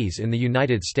Limburger cheese in the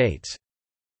United States.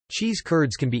 Cheese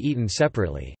curds can be eaten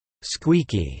separately,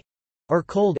 squeaky, or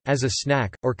cold, as a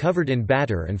snack, or covered in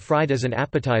batter and fried as an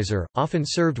appetizer, often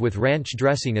served with ranch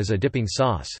dressing as a dipping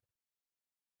sauce.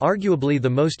 Arguably the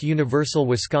most universal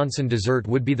Wisconsin dessert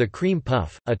would be the cream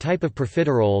puff, a type of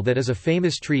profiterole that is a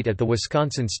famous treat at the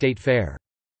Wisconsin State Fair.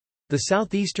 The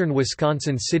southeastern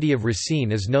Wisconsin city of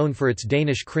Racine is known for its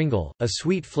Danish kringle, a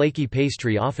sweet flaky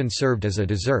pastry often served as a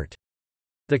dessert.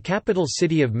 The capital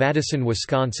city of Madison,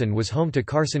 Wisconsin was home to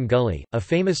Carson Gully, a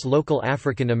famous local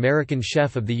African-American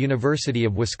chef of the University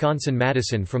of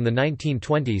Wisconsin-Madison from the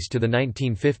 1920s to the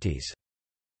 1950s.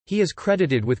 He is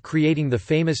credited with creating the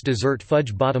famous dessert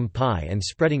fudge bottom pie and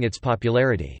spreading its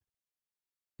popularity.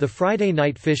 The Friday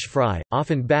night fish fry,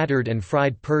 often battered and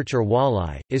fried perch or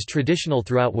walleye, is traditional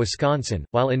throughout Wisconsin,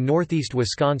 while in northeast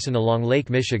Wisconsin along Lake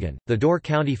Michigan, the Door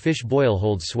County fish boil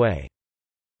holds sway.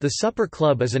 The supper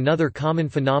club is another common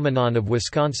phenomenon of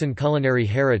Wisconsin culinary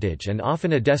heritage and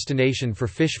often a destination for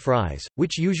fish fries,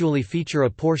 which usually feature a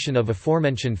portion of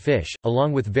aforementioned fish,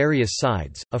 along with various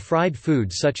sides. A fried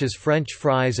food such as French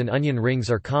fries and onion rings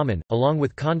are common, along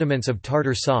with condiments of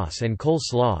tartar sauce and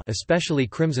coleslaw, especially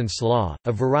crimson slaw,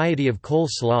 a variety of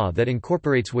coleslaw that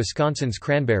incorporates Wisconsin's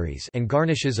cranberries, and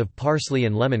garnishes of parsley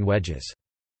and lemon wedges.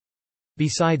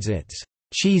 Besides its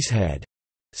cheesehead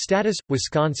status,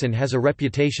 Wisconsin has a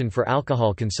reputation for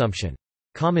alcohol consumption.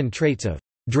 Common traits of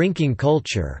drinking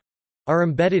culture are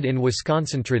embedded in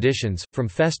Wisconsin traditions, from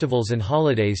festivals and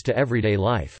holidays to everyday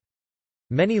life.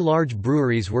 Many large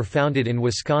breweries were founded in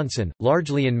Wisconsin,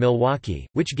 largely in Milwaukee,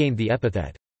 which gained the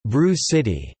epithet, Brew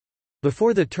City,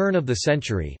 before the turn of the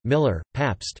century. Miller,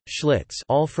 Pabst, Schlitz,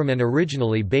 all from and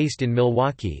originally based in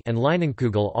Milwaukee, and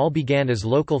Leinenkugel all began as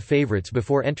local favorites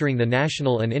before entering the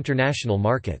national and international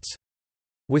markets.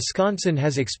 Wisconsin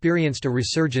has experienced a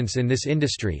resurgence in this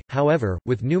industry, however,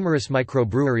 with numerous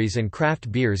microbreweries and craft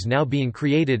beers now being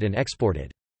created and exported.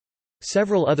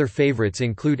 Several other favorites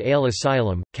include Ale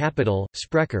Asylum, Capital,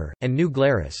 Sprecher, and New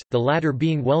Glarus, the latter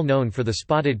being well known for the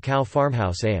Spotted Cow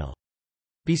Farmhouse Ale.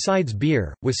 Besides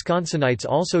beer, Wisconsinites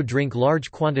also drink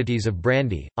large quantities of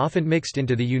brandy, often mixed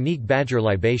into the unique Badger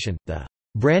libation, the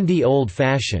brandy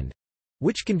old-fashioned,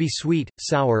 which can be sweet,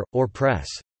 sour, or press.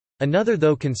 Another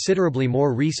though considerably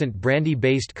more recent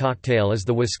brandy-based cocktail is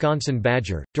the Wisconsin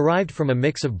Badger, derived from a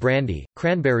mix of brandy,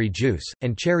 cranberry juice,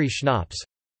 and cherry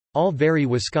schnapps—all very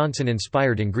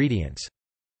Wisconsin-inspired ingredients.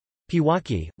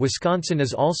 Pewaukee, Wisconsin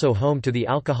is also home to the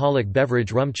alcoholic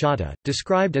beverage rum chata,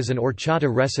 described as an horchata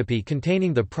recipe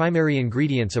containing the primary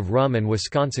ingredients of rum and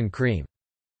Wisconsin cream.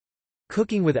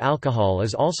 Cooking with alcohol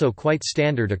is also quite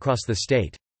standard across the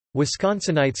state.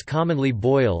 Wisconsinites commonly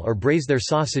boil or braise their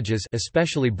sausages,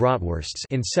 especially bratwursts,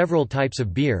 in several types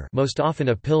of beer, most often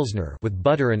a pilsner, with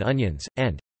butter and onions,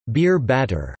 and beer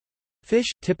batter. Fish,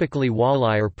 typically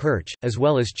walleye or perch, as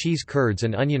well as cheese curds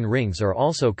and onion rings are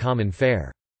also common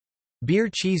fare. Beer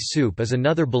cheese soup is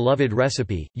another beloved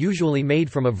recipe, usually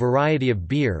made from a variety of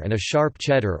beer and a sharp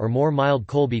cheddar or more mild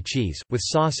Colby cheese, with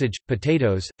sausage,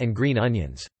 potatoes, and green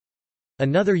onions.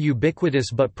 Another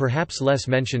ubiquitous but perhaps less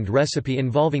mentioned recipe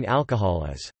involving alcohol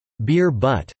is beer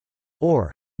butt,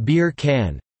 or beer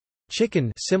can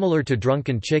chicken, similar to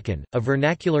drunken chicken, a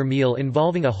vernacular meal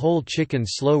involving a whole chicken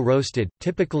slow-roasted,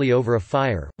 typically over a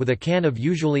fire, with a can of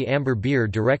usually amber beer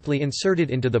directly inserted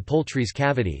into the poultry's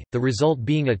cavity, the result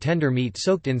being a tender meat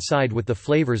soaked inside with the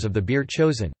flavors of the beer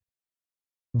chosen.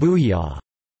 Booyah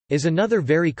is another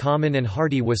very common and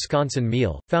hearty Wisconsin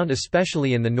meal, found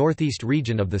especially in the northeast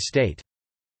region of the state.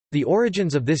 The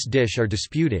origins of this dish are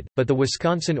disputed, but the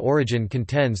Wisconsin origin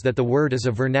contends that the word is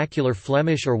a vernacular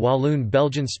Flemish or Walloon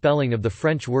Belgian spelling of the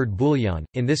French word bouillon,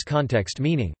 in this context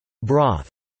meaning broth.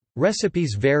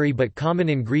 Recipes vary, but common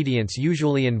ingredients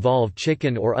usually involve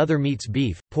chicken or other meats.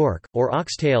 Beef, pork, or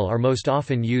oxtail are most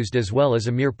often used, as well as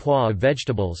a mirepoix of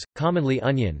vegetables, commonly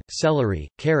onion, celery,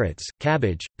 carrots,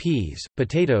 cabbage, peas,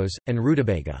 potatoes, and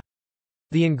rutabaga.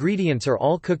 The ingredients are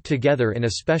all cooked together in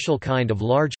a special kind of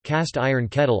large, cast-iron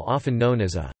kettle often known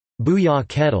as a booyah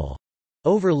kettle,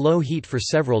 over low heat for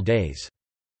several days.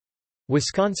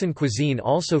 Wisconsin cuisine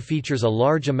also features a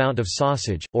large amount of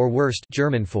sausage, or Wurst,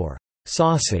 German for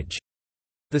sausage.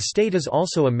 The state is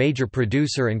also a major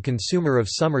producer and consumer of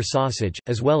summer sausage,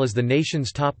 as well as the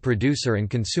nation's top producer and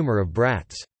consumer of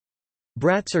brats.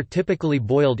 Brats are typically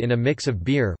boiled in a mix of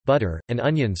beer, butter, and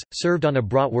onions, served on a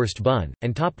bratwurst bun,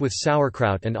 and topped with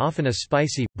sauerkraut and often a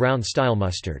spicy, brown-style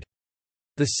mustard.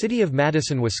 The city of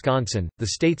Madison, Wisconsin, the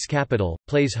state's capital,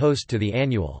 plays host to the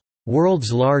annual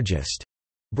World's Largest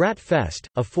Brat Fest,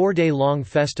 a 4-day-long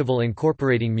festival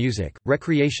incorporating music,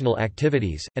 recreational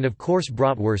activities, and of course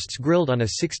bratwursts grilled on a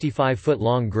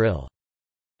 65-foot-long grill.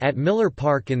 At Miller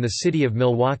Park in the city of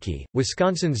Milwaukee,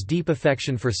 Wisconsin's deep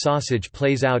affection for sausage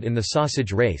plays out in the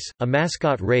sausage race, a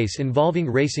mascot race involving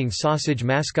racing sausage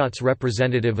mascots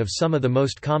representative of some of the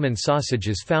most common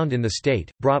sausages found in the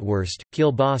state: bratwurst,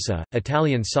 kielbasa,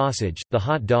 Italian sausage, the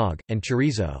hot dog, and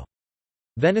chorizo.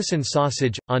 Venison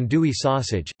sausage, andouille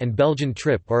sausage, and Belgian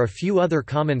trip are a few other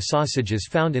common sausages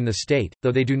found in the state,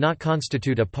 though they do not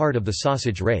constitute a part of the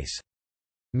sausage race.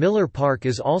 Miller Park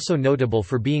is also notable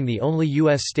for being the only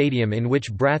U.S. stadium in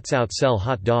which brats outsell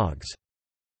hot dogs.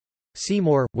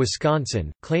 Seymour,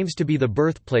 Wisconsin, claims to be the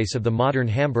birthplace of the modern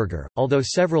hamburger, although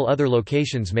several other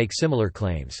locations make similar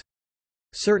claims.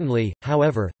 Certainly,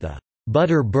 however, the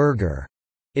butter burger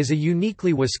is a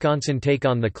uniquely Wisconsin take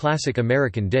on the classic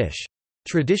American dish.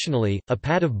 Traditionally, a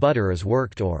pat of butter is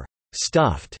worked or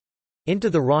stuffed into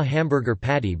the raw hamburger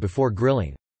patty before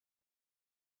grilling.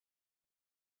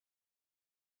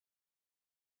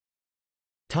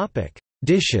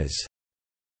 Dishes.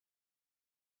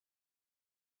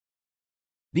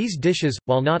 These dishes,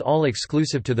 while not all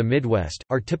exclusive to the Midwest,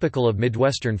 are typical of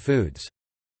Midwestern foods.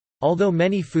 Although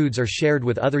many foods are shared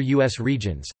with other U.S.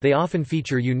 regions, they often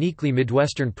feature uniquely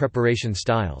Midwestern preparation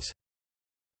styles.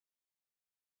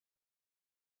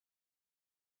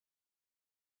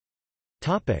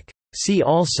 See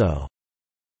also: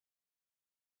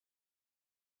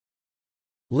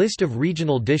 List of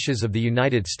regional dishes of the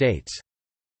United States.